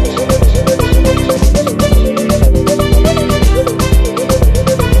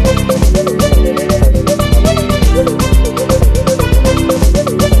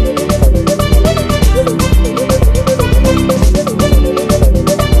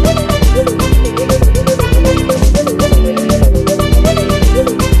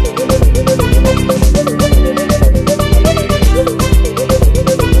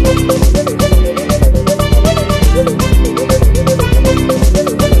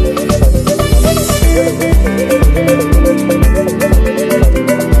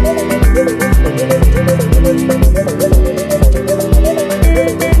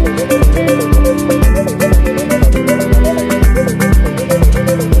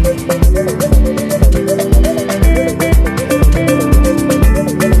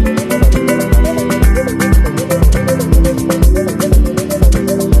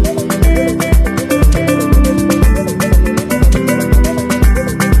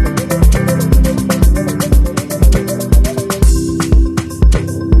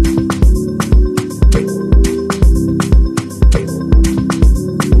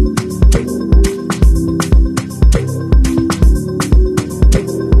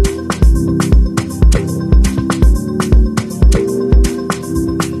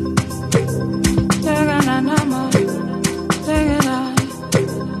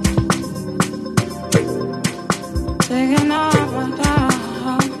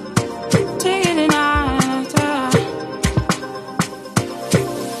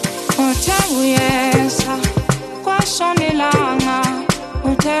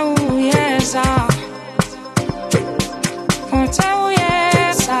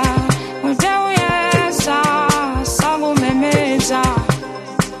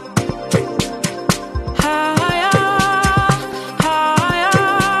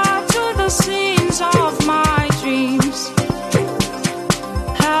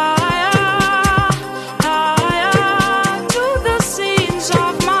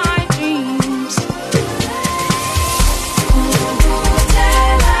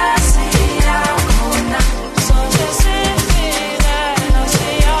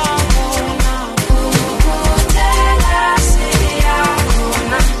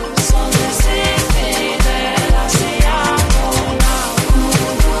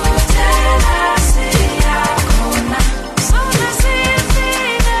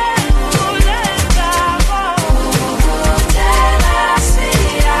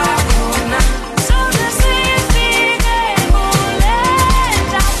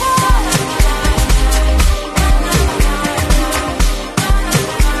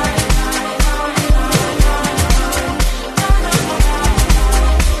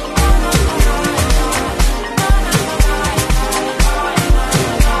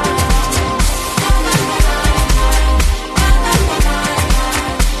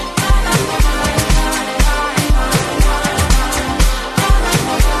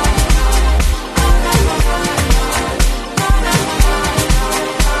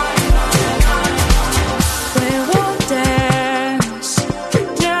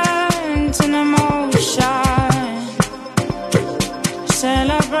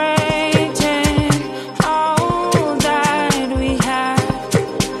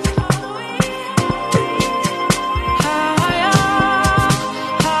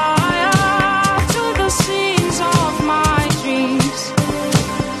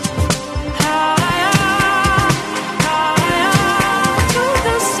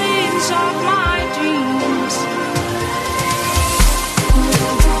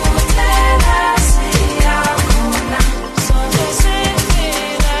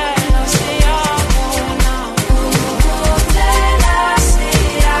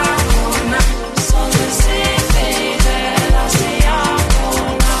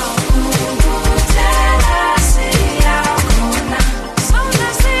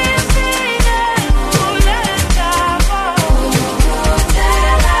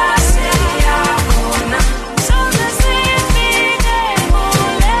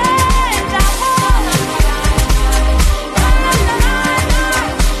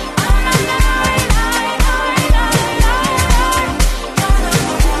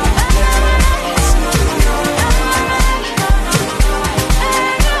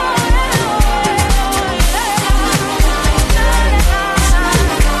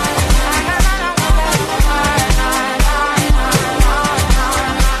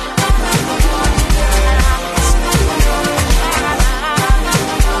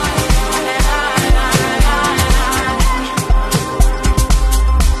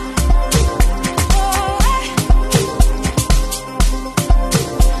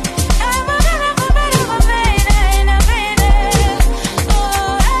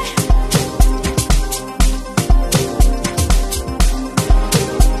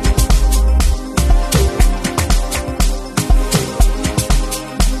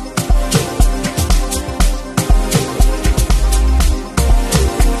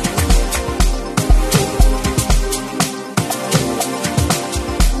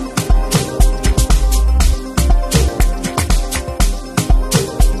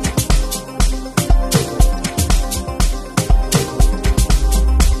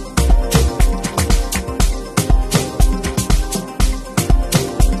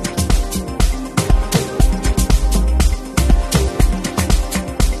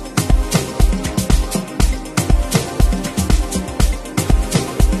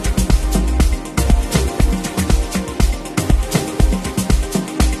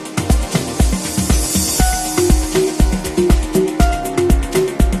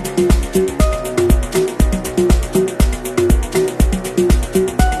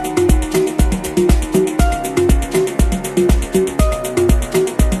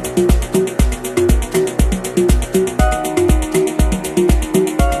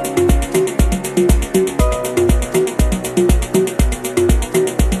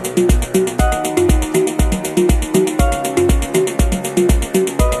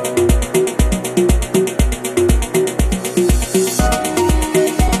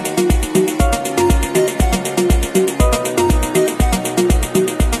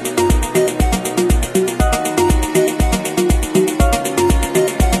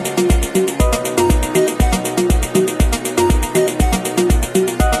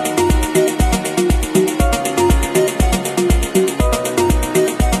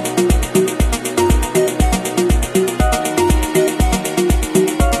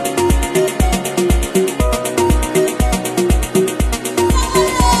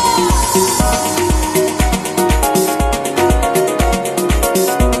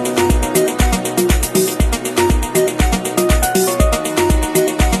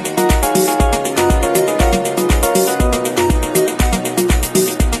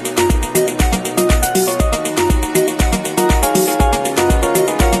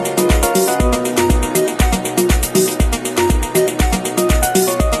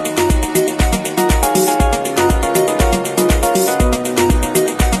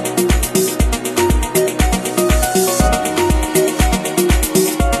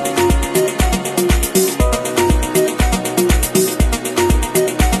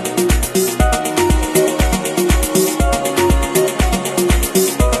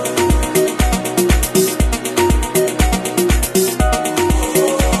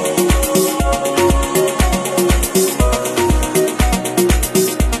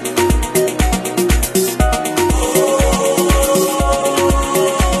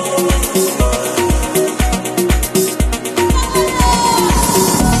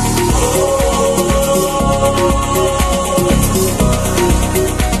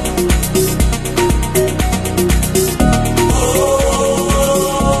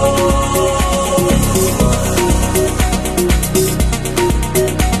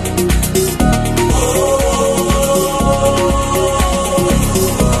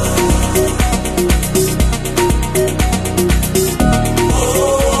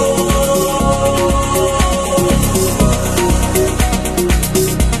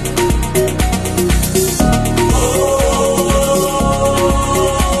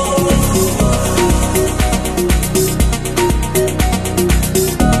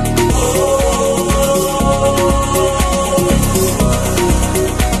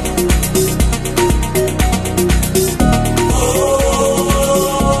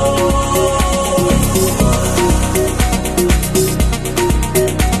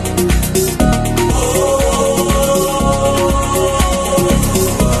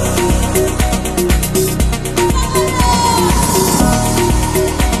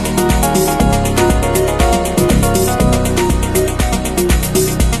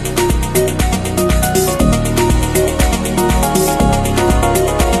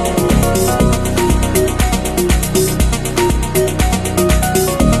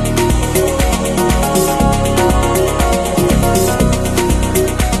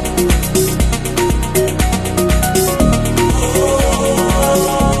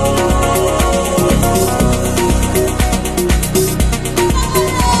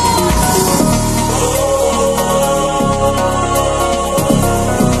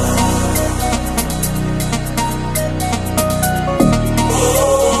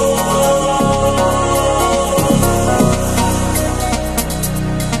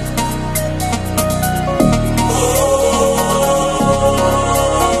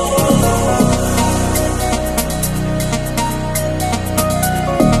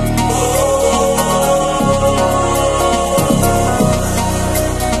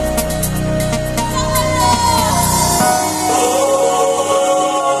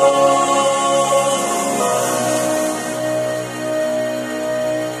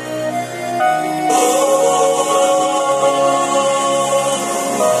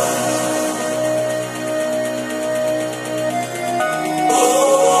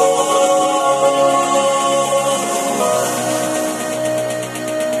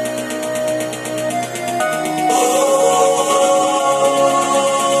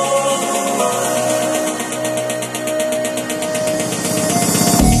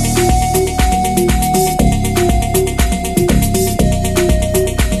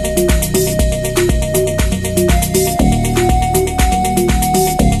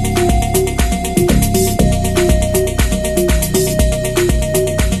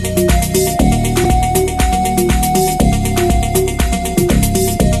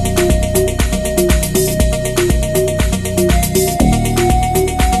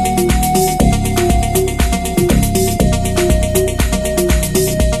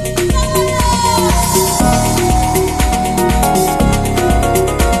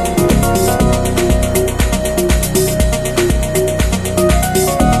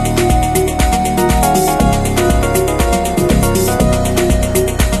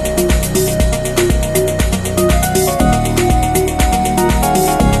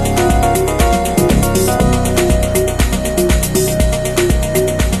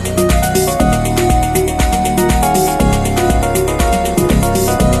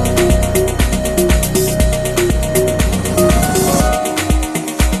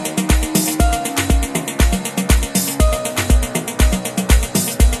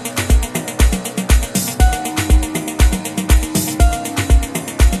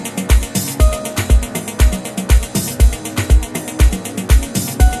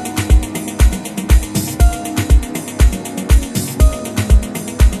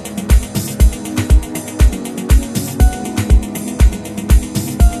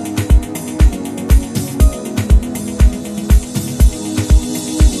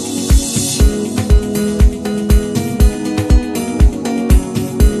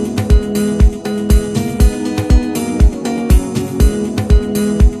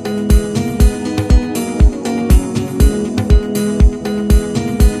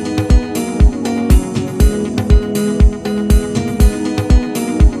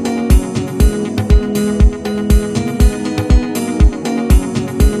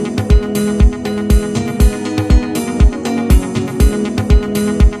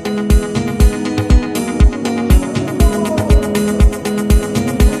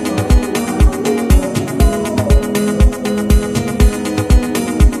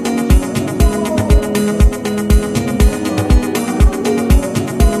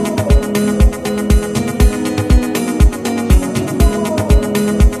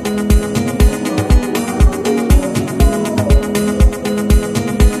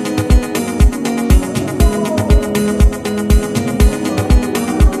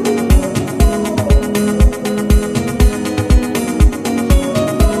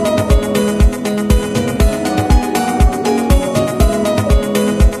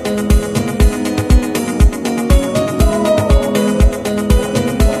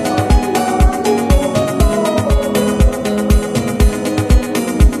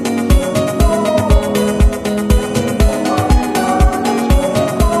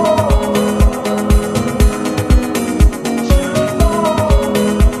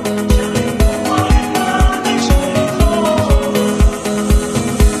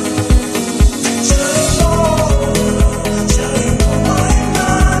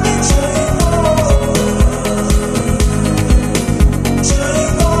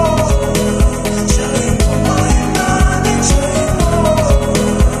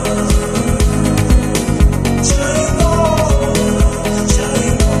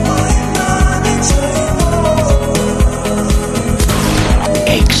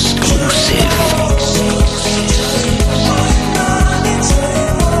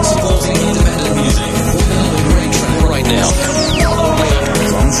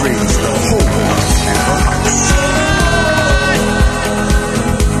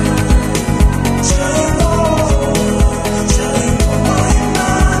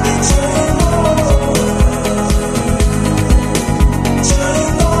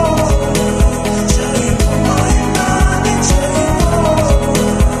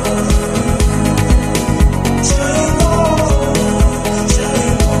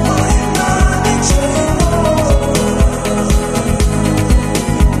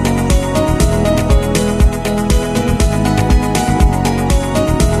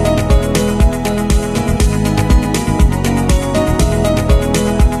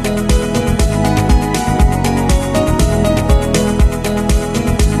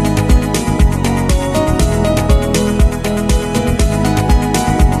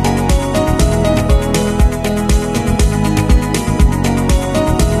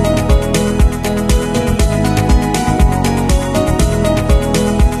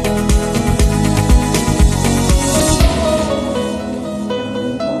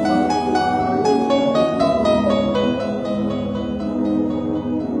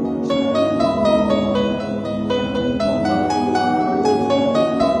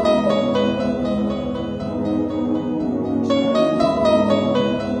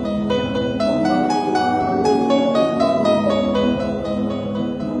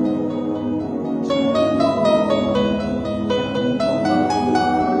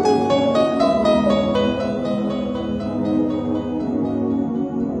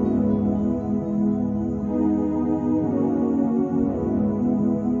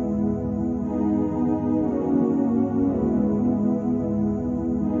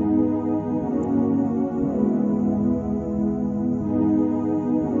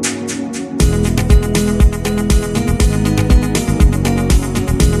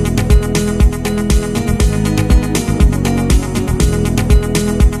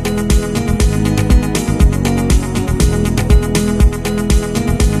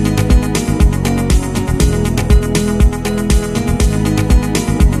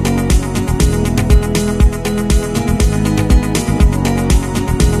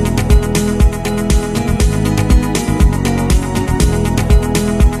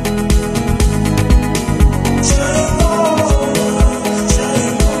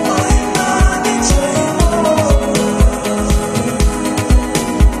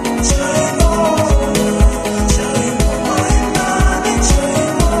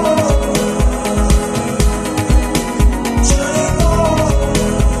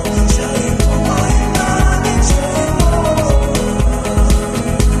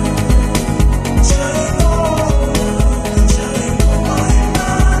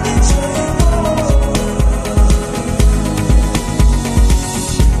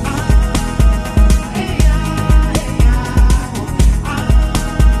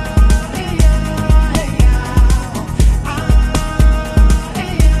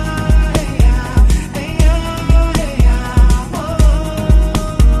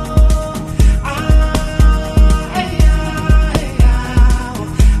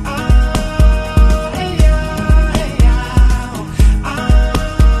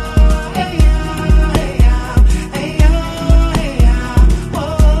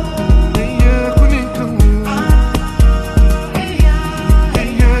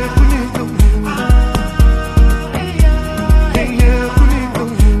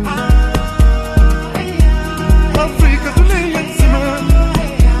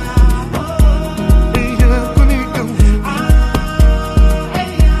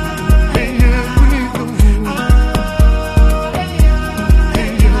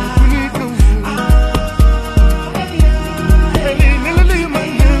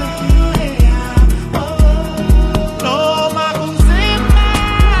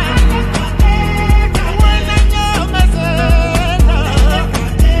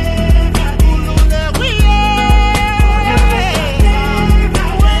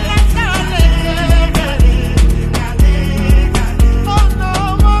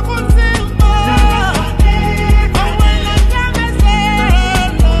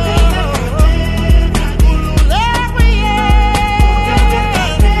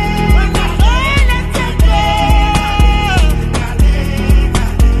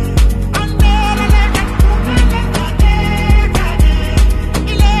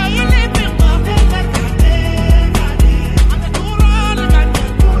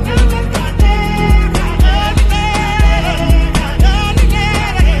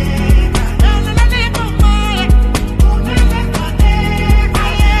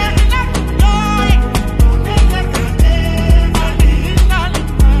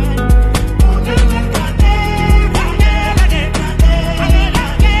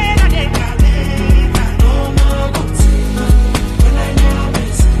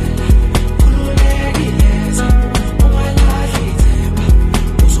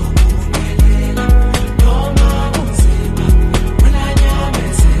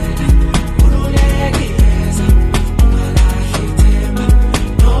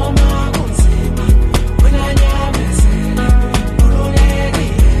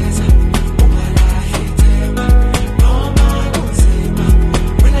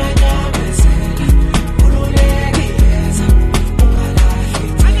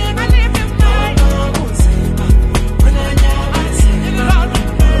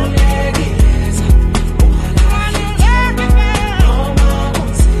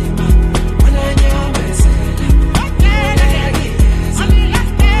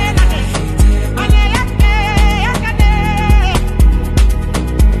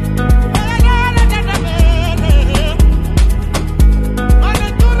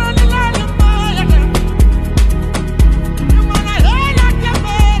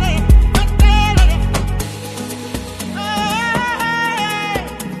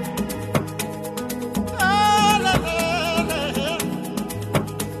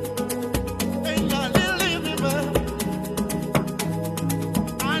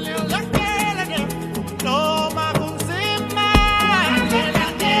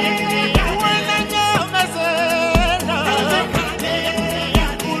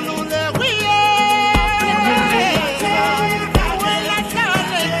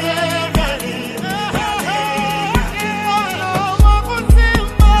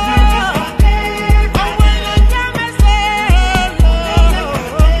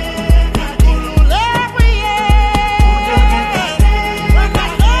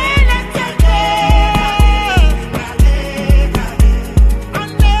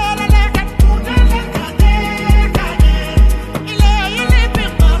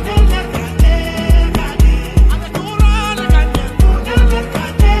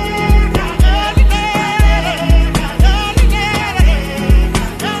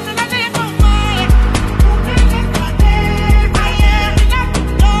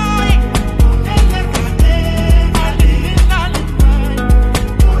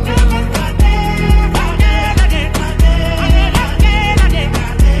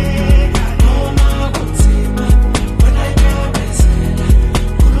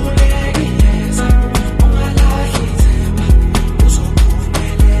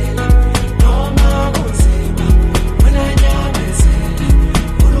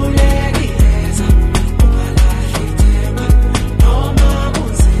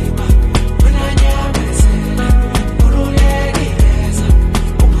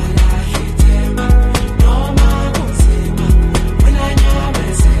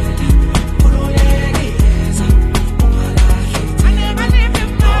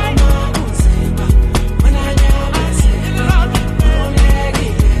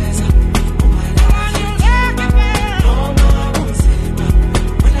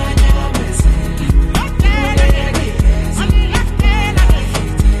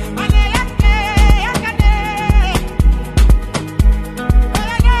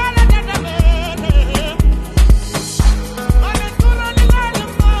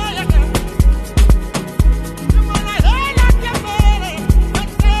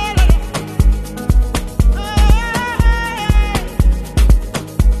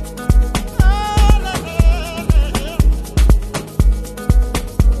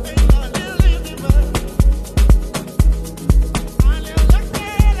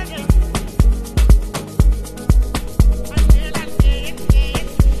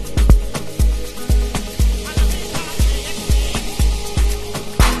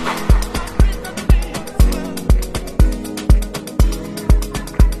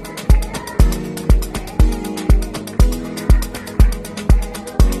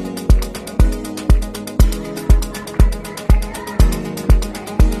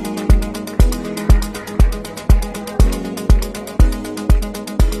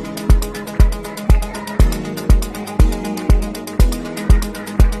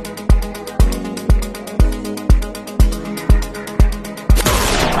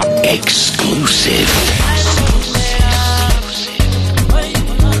 Exclusive.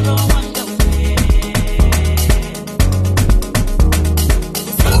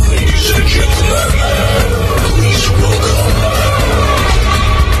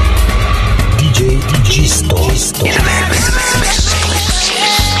 DJ Sto in the mix.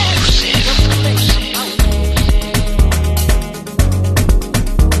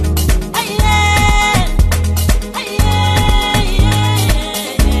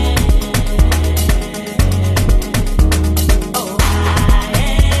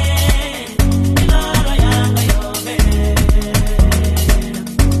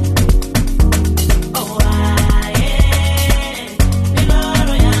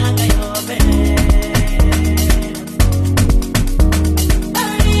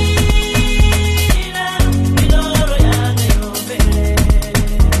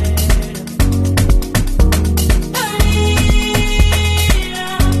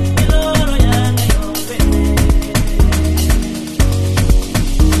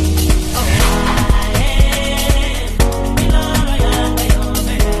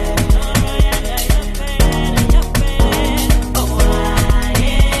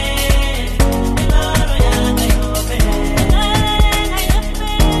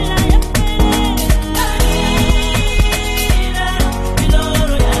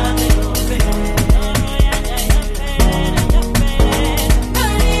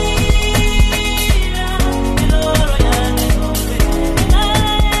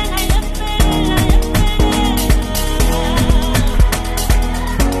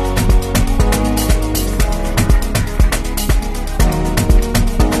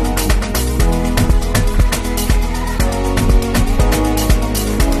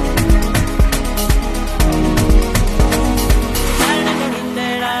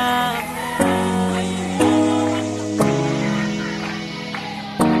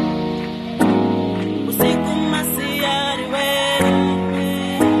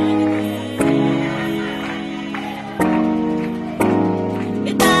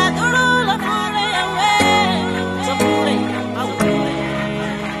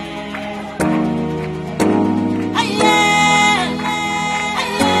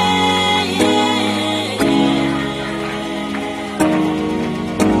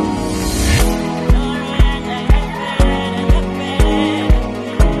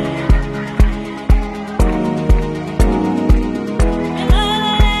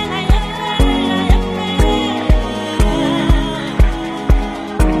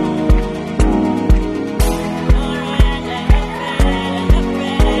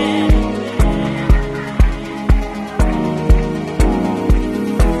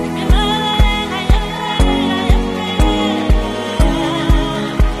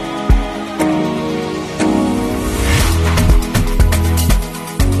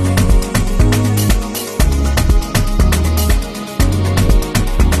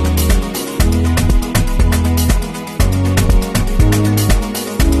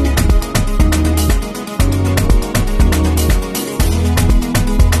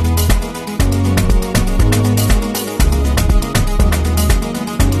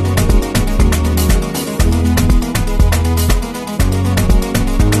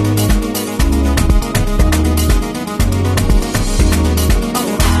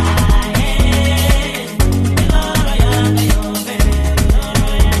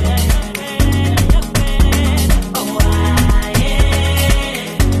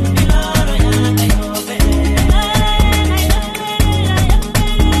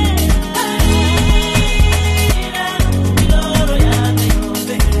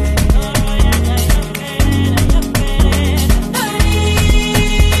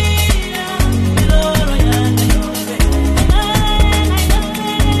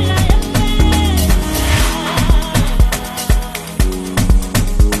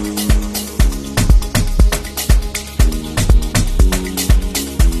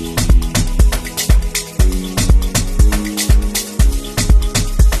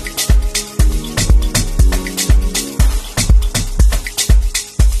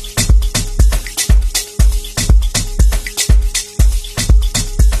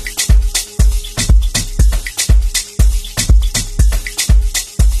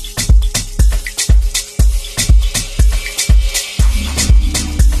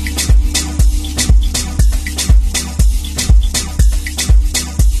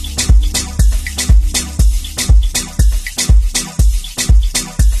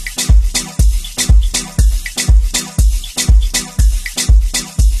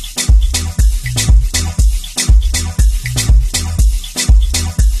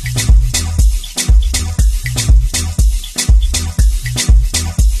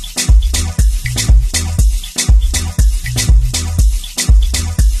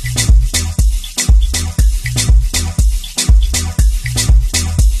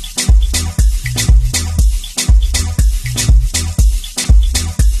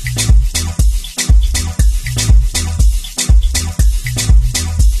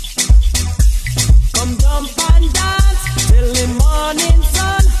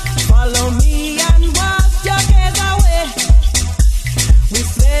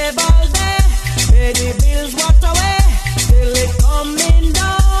 all day. Pay the bills, what away, till it coming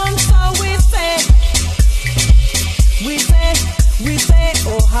down. So we say,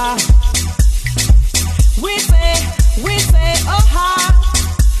 oh ha. We say, oh ha.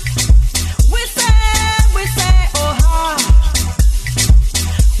 We say, oh ha.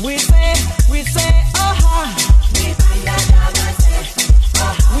 We say, oh ha.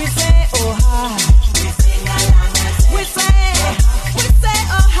 We say, oh ha. We say,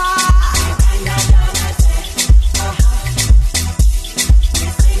 oh ha.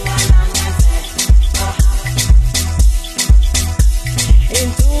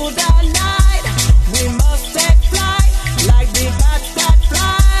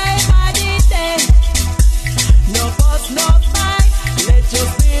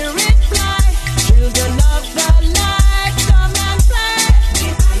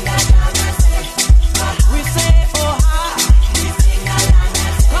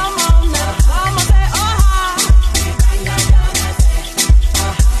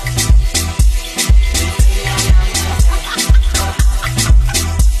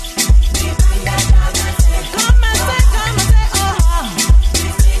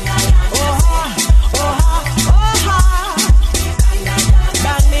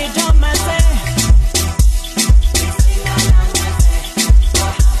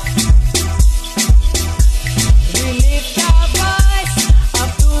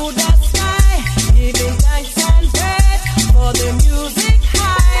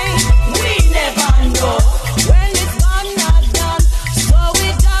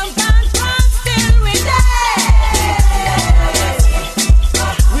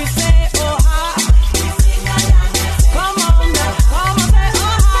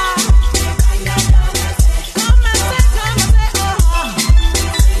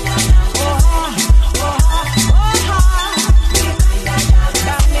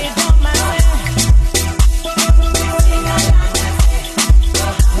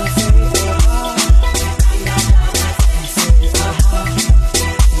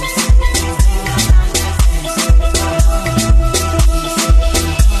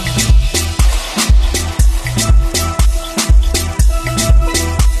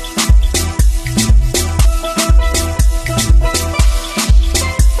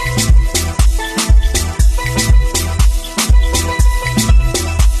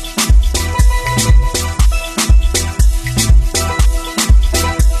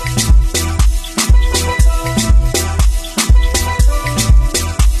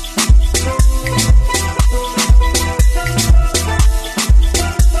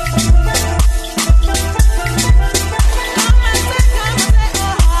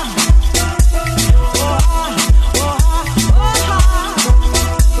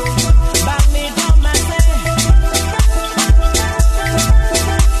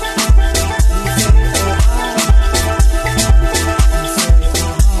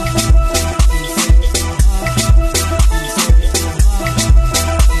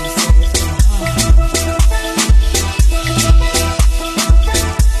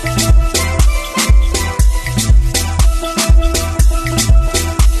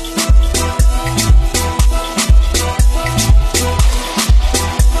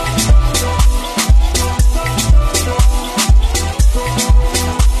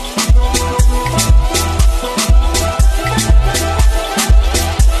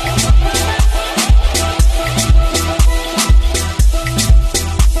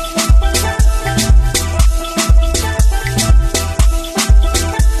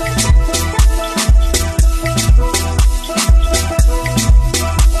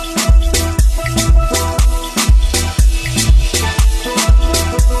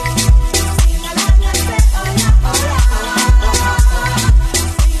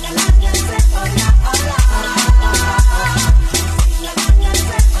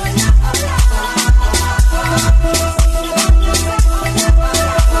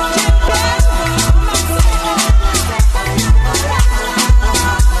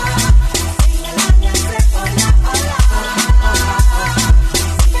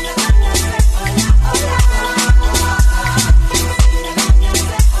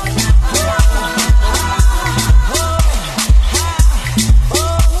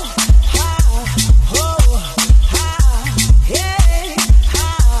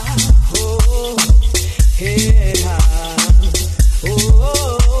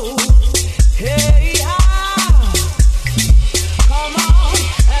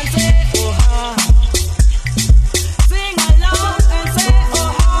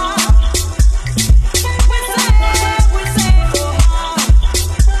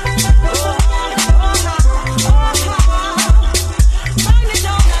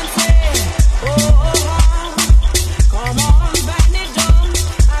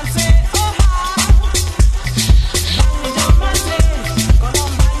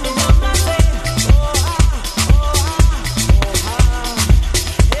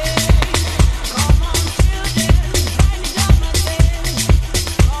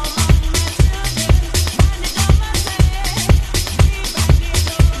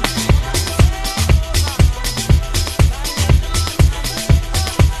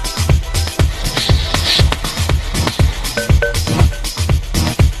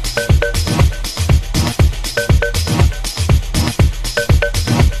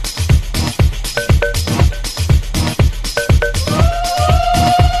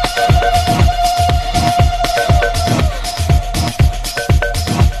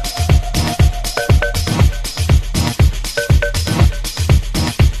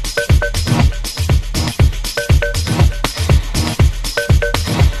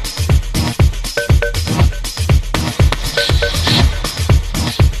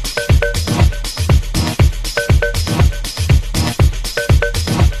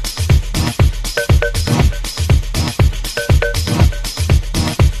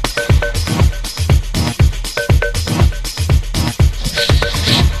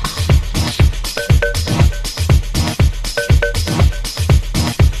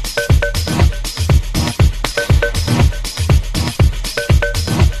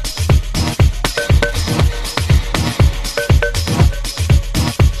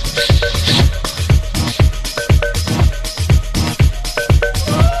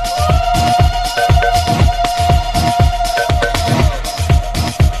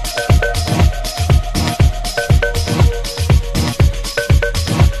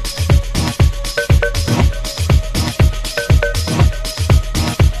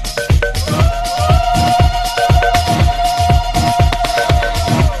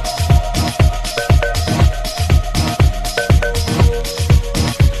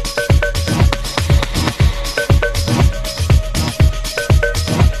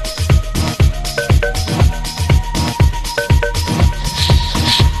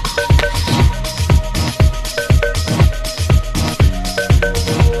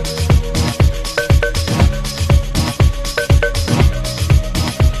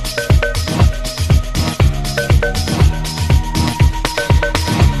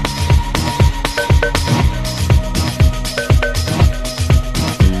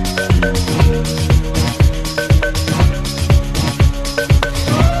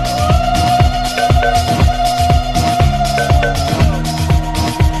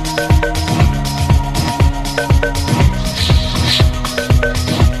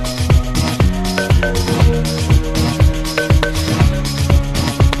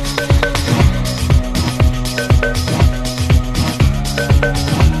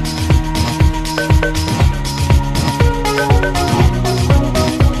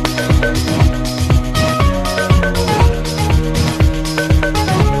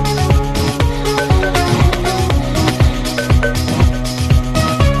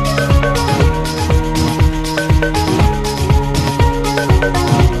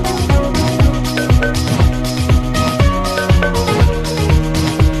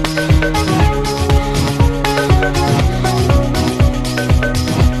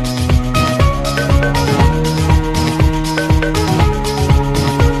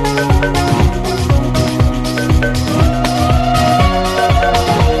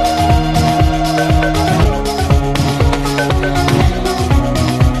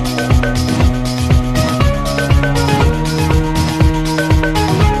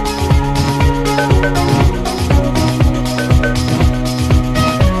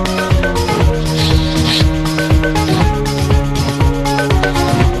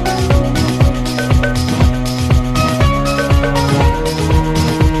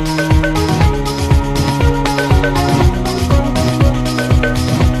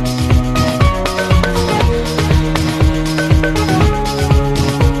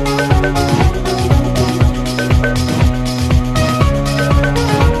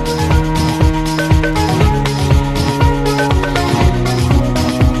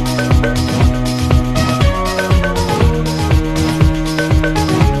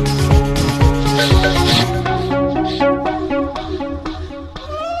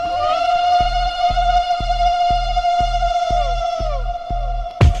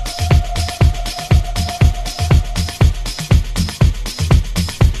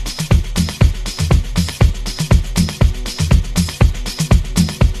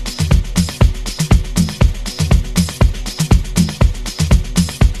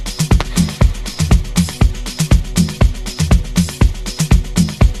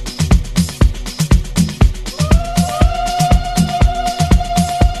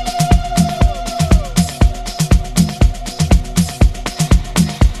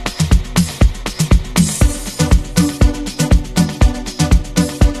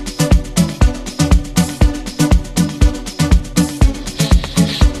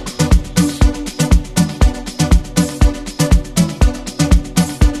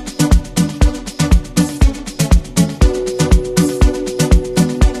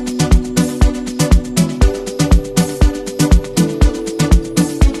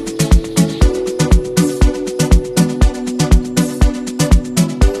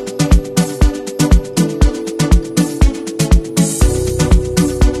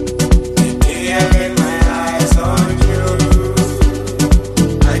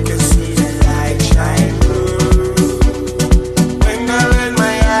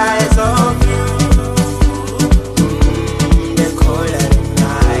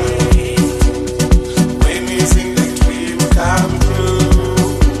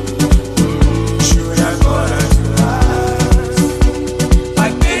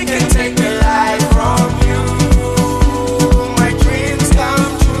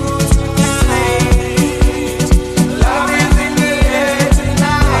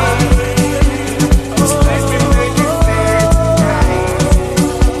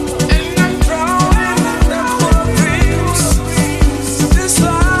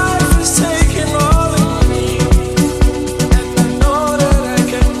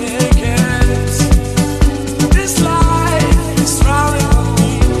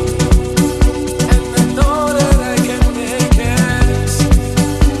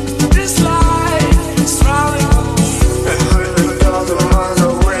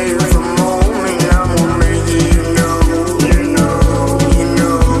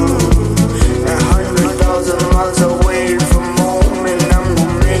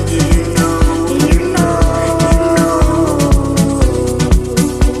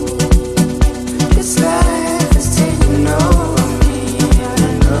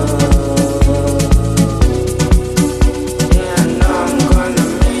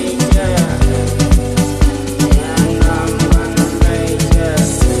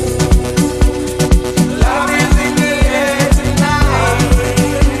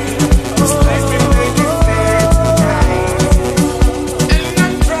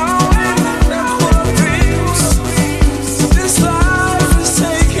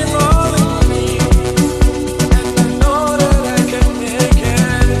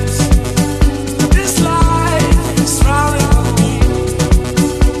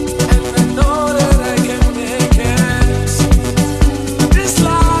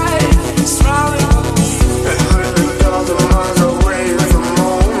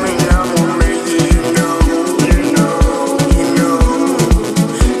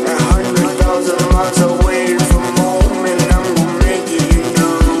 miles away from home, and I'm gonna make it, you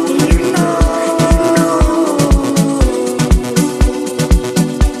know.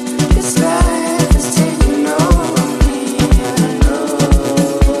 This life is taking over me, I know.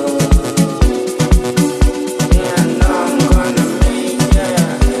 Yeah, I know I'm gonna make it. Yeah,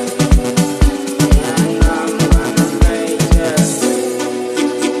 I know I'm gonna make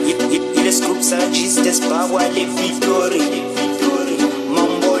it. Ile scoop sajiste spawa le Vittori.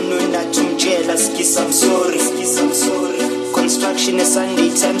 Mambono natumjela skisa I'm sorry. Construction is Sunday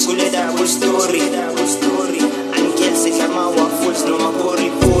times kuleda ku story. Angels kama wafuls no mabori.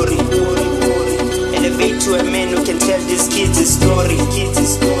 Elevate to a man who can tell these kids a story.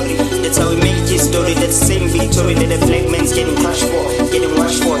 That's how we make history. That same victory that the black man's getting crushed for, getting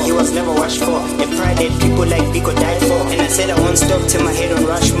washed for. He was never washed for. The pride that people like Biko died for. And I said I won't stop till my head on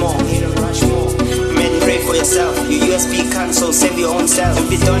Rushmore. Men, pray for yourself. Your USB console, save your own self.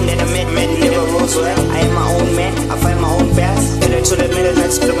 If it's done, then I met men never rose well. I am my own man. I find my own path. Better to the middle,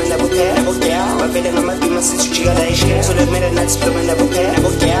 not split double pair. My feeling on my demon since you got that share. To the middle, not split double pair.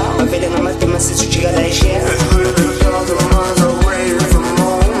 My feeling on my demon since you got that share. 100,000 miles away from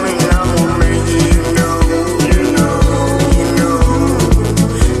home, and I'm gonna make it, you know.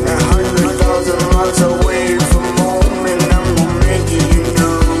 100,000 miles away from home, and I'm gonna make it, you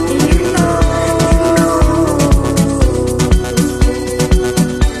know.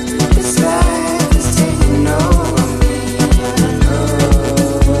 This life is taking over me, I know.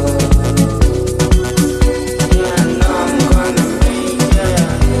 Yeah, I know I'm gonna make it. Yeah,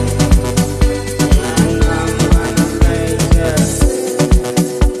 I know I'm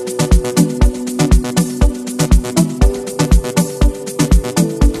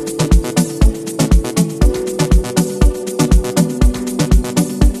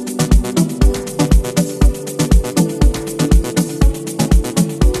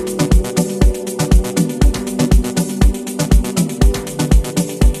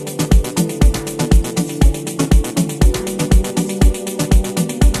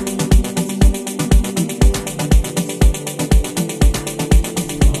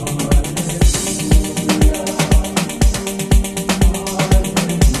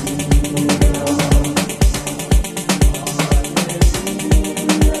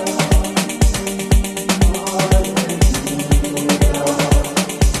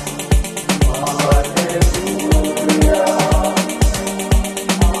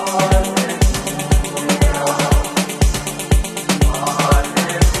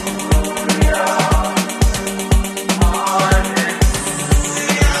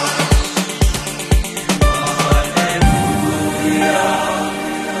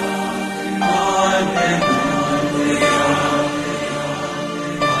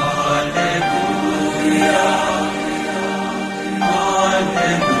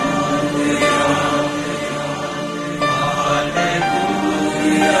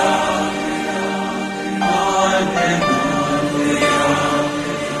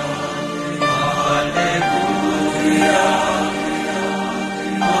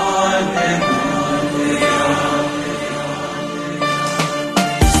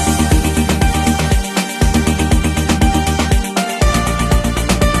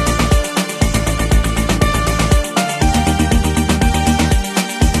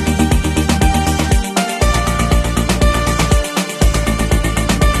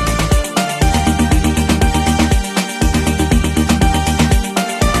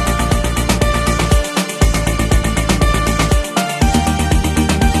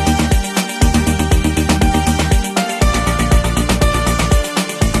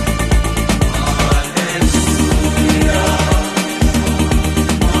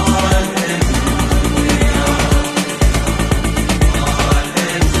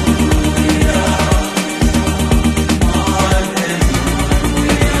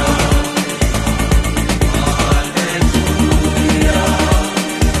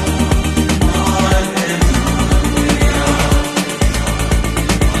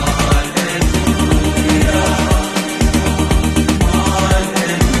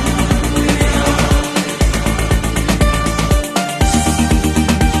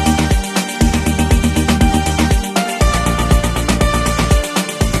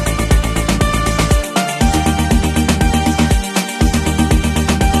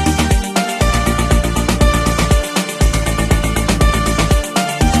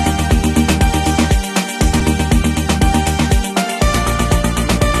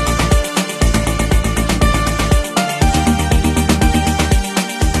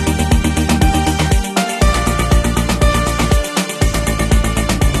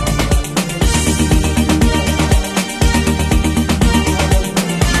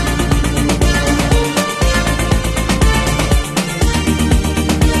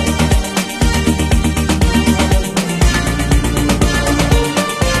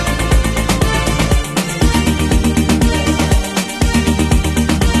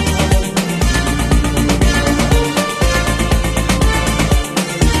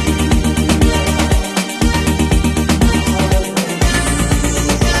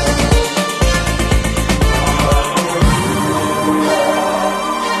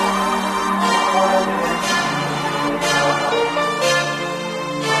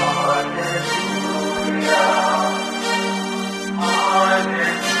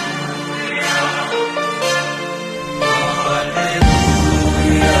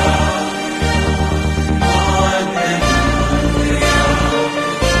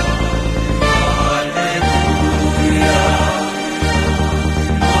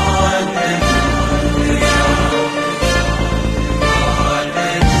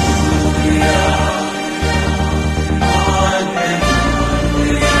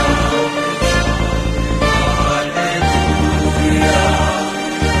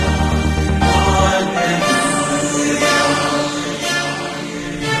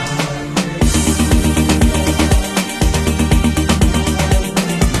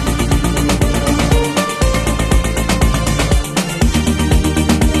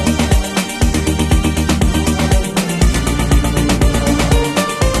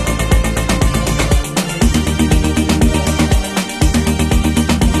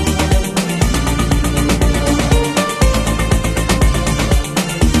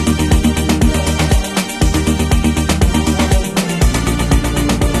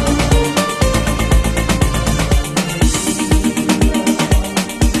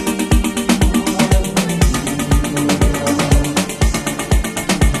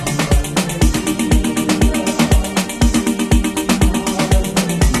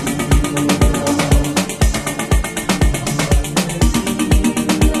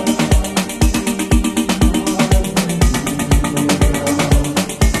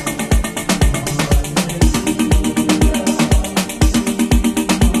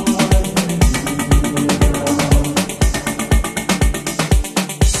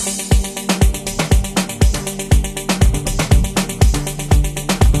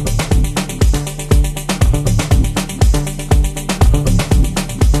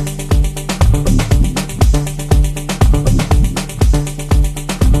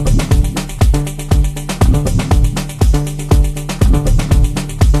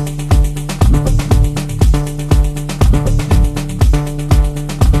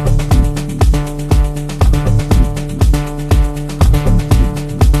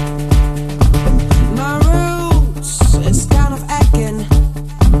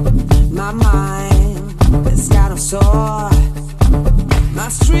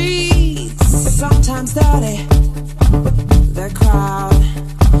sometimes dirty. The crowd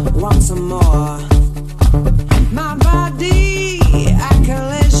wants some more. My body a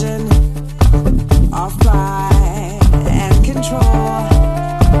collision of pride and control.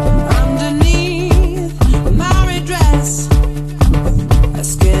 Underneath my red dress, a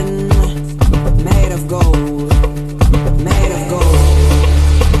skin made of gold, made of gold.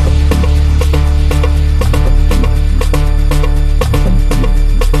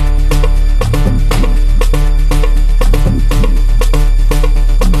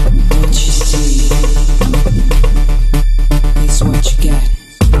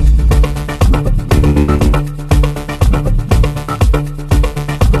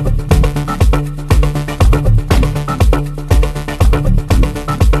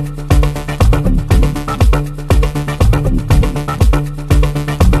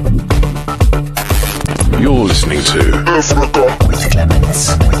 With Clemens.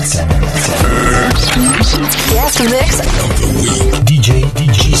 Guest mix. DJ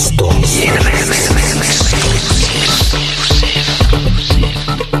Sto. In the mix.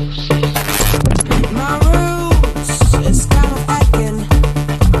 My roots is kind of aching.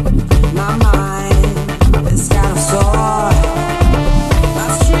 My mind is kind of sore. My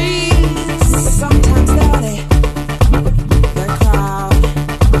streets sometimes dirty. The crowd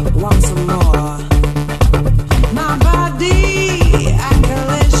wants some more. My body a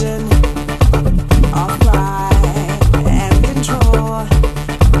collision of pride and control.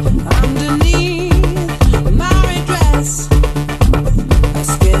 Underneath my red dress, a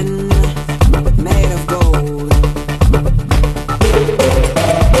skin made of gold.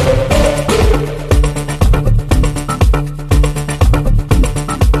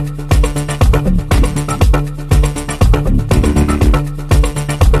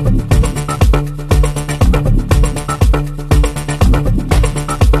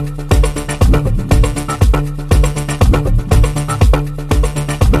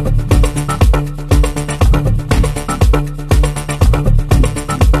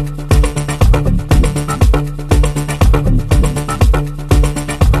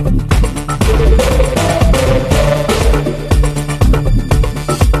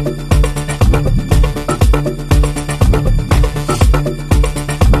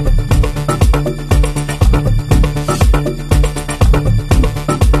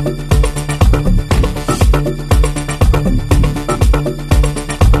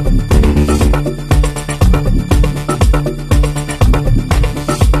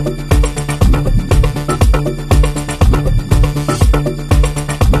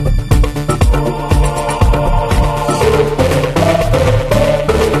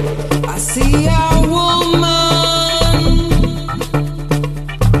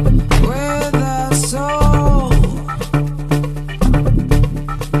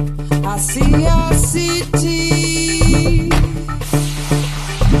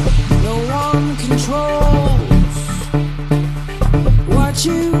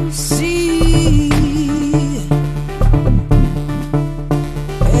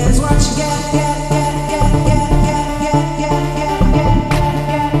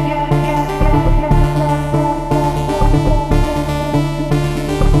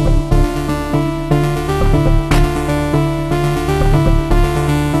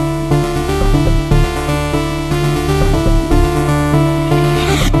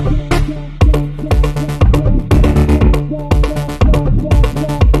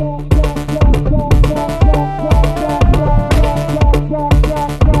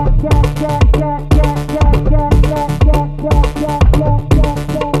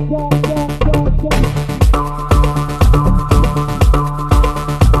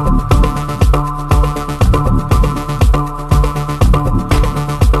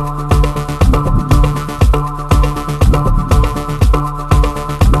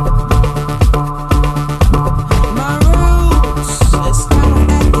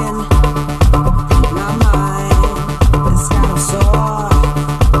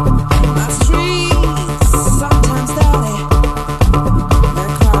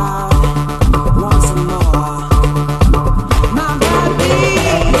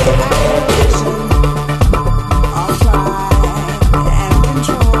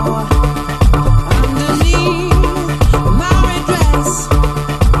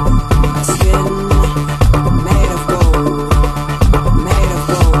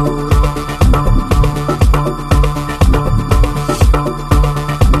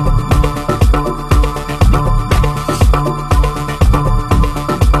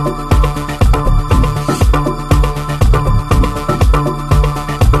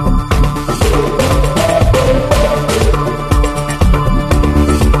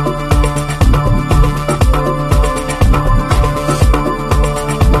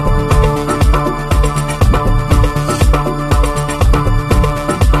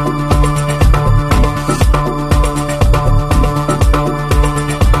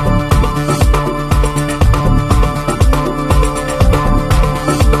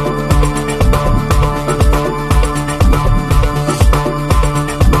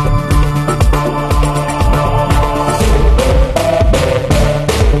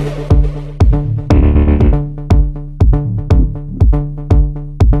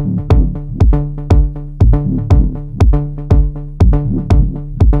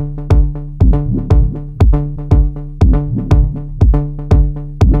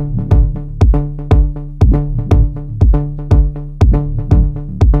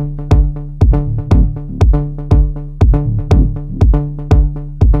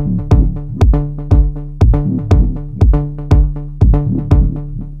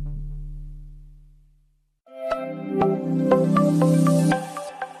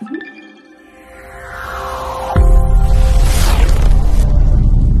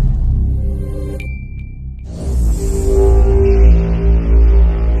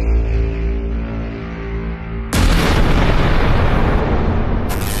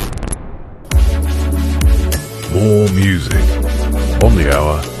 music. On the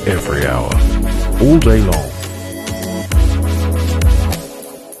hour, every hour. All day long.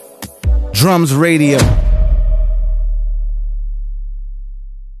 Drums Radio.